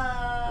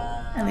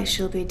 At least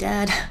she'll be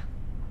dead.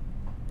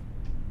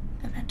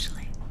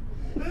 Eventually.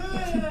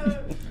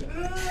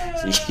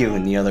 So you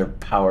and the other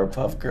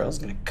Powerpuff Girls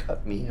gonna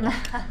cut me up.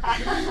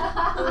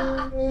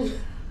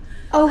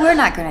 Oh, we're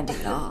not gonna do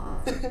it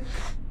all.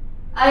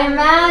 I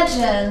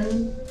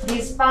imagine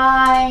these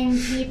fine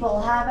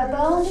people have a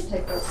bone to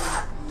pick with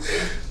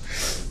you.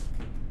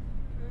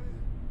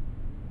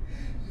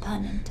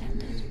 Pun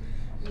intended.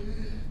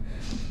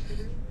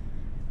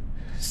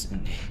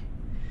 Cindy,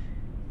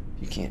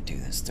 you can't do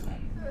this to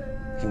him.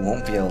 He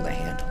won't be able to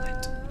handle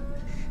it.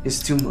 It's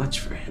too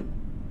much for him.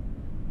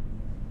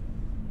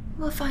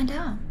 We'll find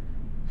out.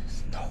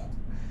 No.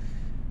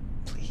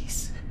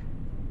 Please.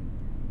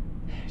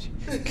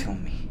 Kill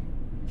me.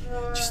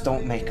 Just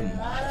don't make him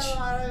watch.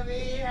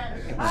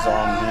 It was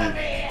all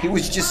me. He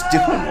was just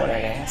doing what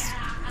I asked.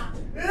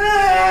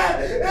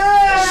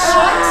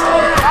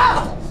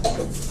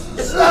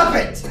 Stop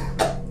it!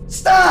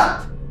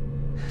 Stop!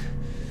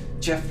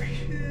 Jeffrey.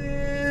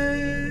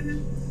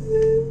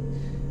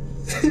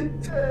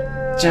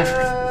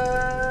 Jeffrey.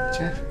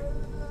 Jeffrey.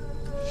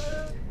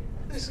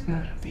 It's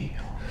gonna be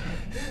okay.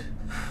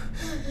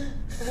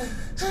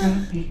 It's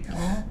gonna be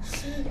okay.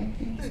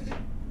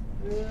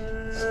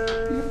 It's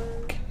gonna be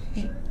okay.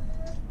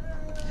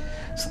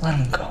 Just let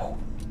him go.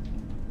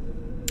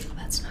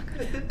 That's not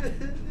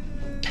good.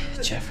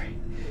 Jeffrey,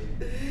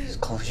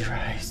 just close your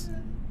eyes.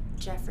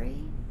 Jeffrey?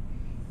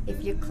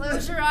 If you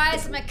close your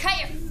eyes, I'm gonna cut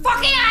your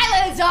fucking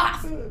eyelids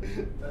off!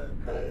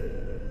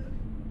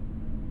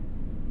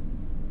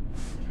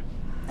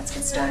 Let's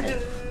get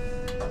started.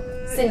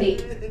 Cindy.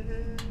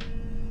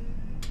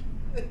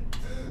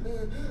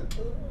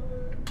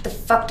 The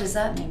fuck does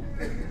that mean?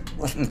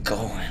 Let him go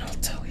and I'll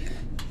tell you.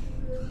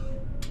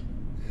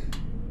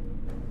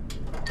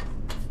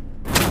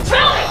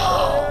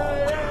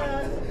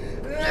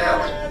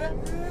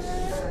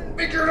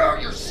 Figure it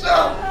out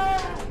yourself!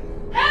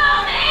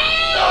 Help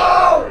me!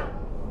 No!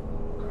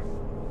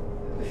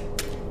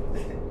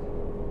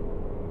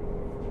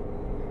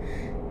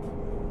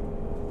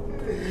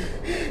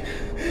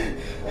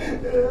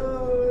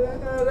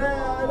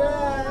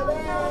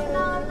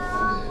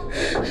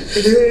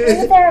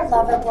 Hey there,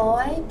 lover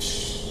boy.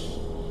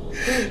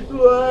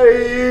 Why are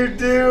you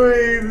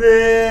doing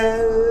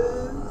this?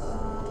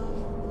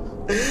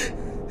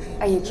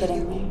 Are you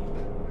kidding me?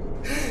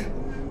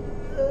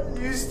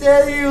 You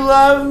said you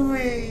love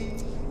me.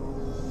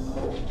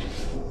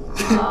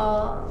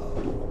 Oh.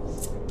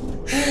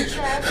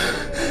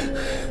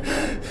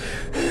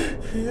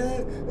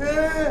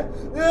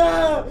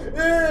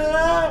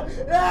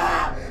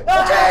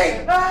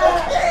 Okay!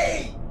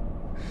 Okay!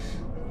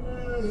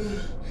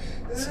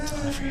 It's a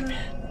delivery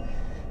man.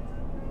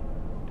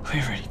 We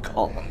already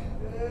called him.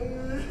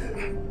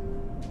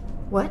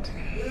 What?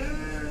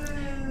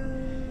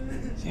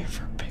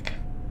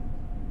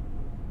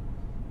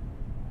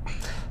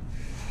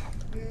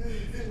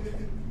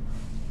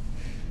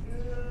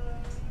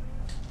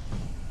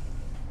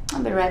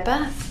 I'll be right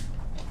back.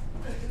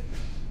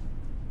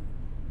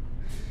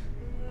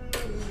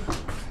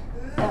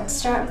 Don't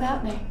start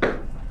without me.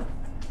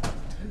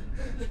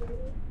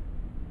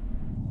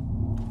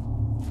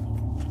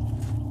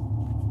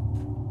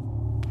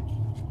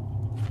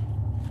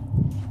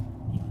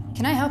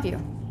 Can I help you?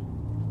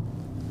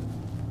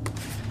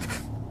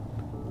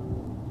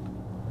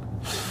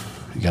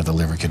 You got the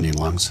liver, kidney, and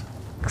lungs?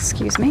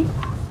 Excuse me?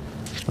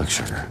 Look,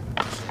 sugar,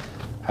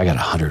 I got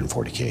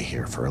 $140K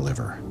here for a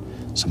liver,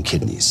 some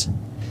kidneys,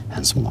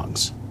 and some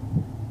lungs.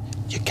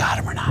 You got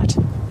them or not?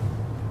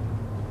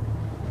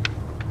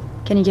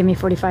 Can you give me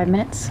 45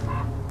 minutes?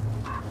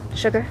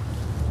 Sugar?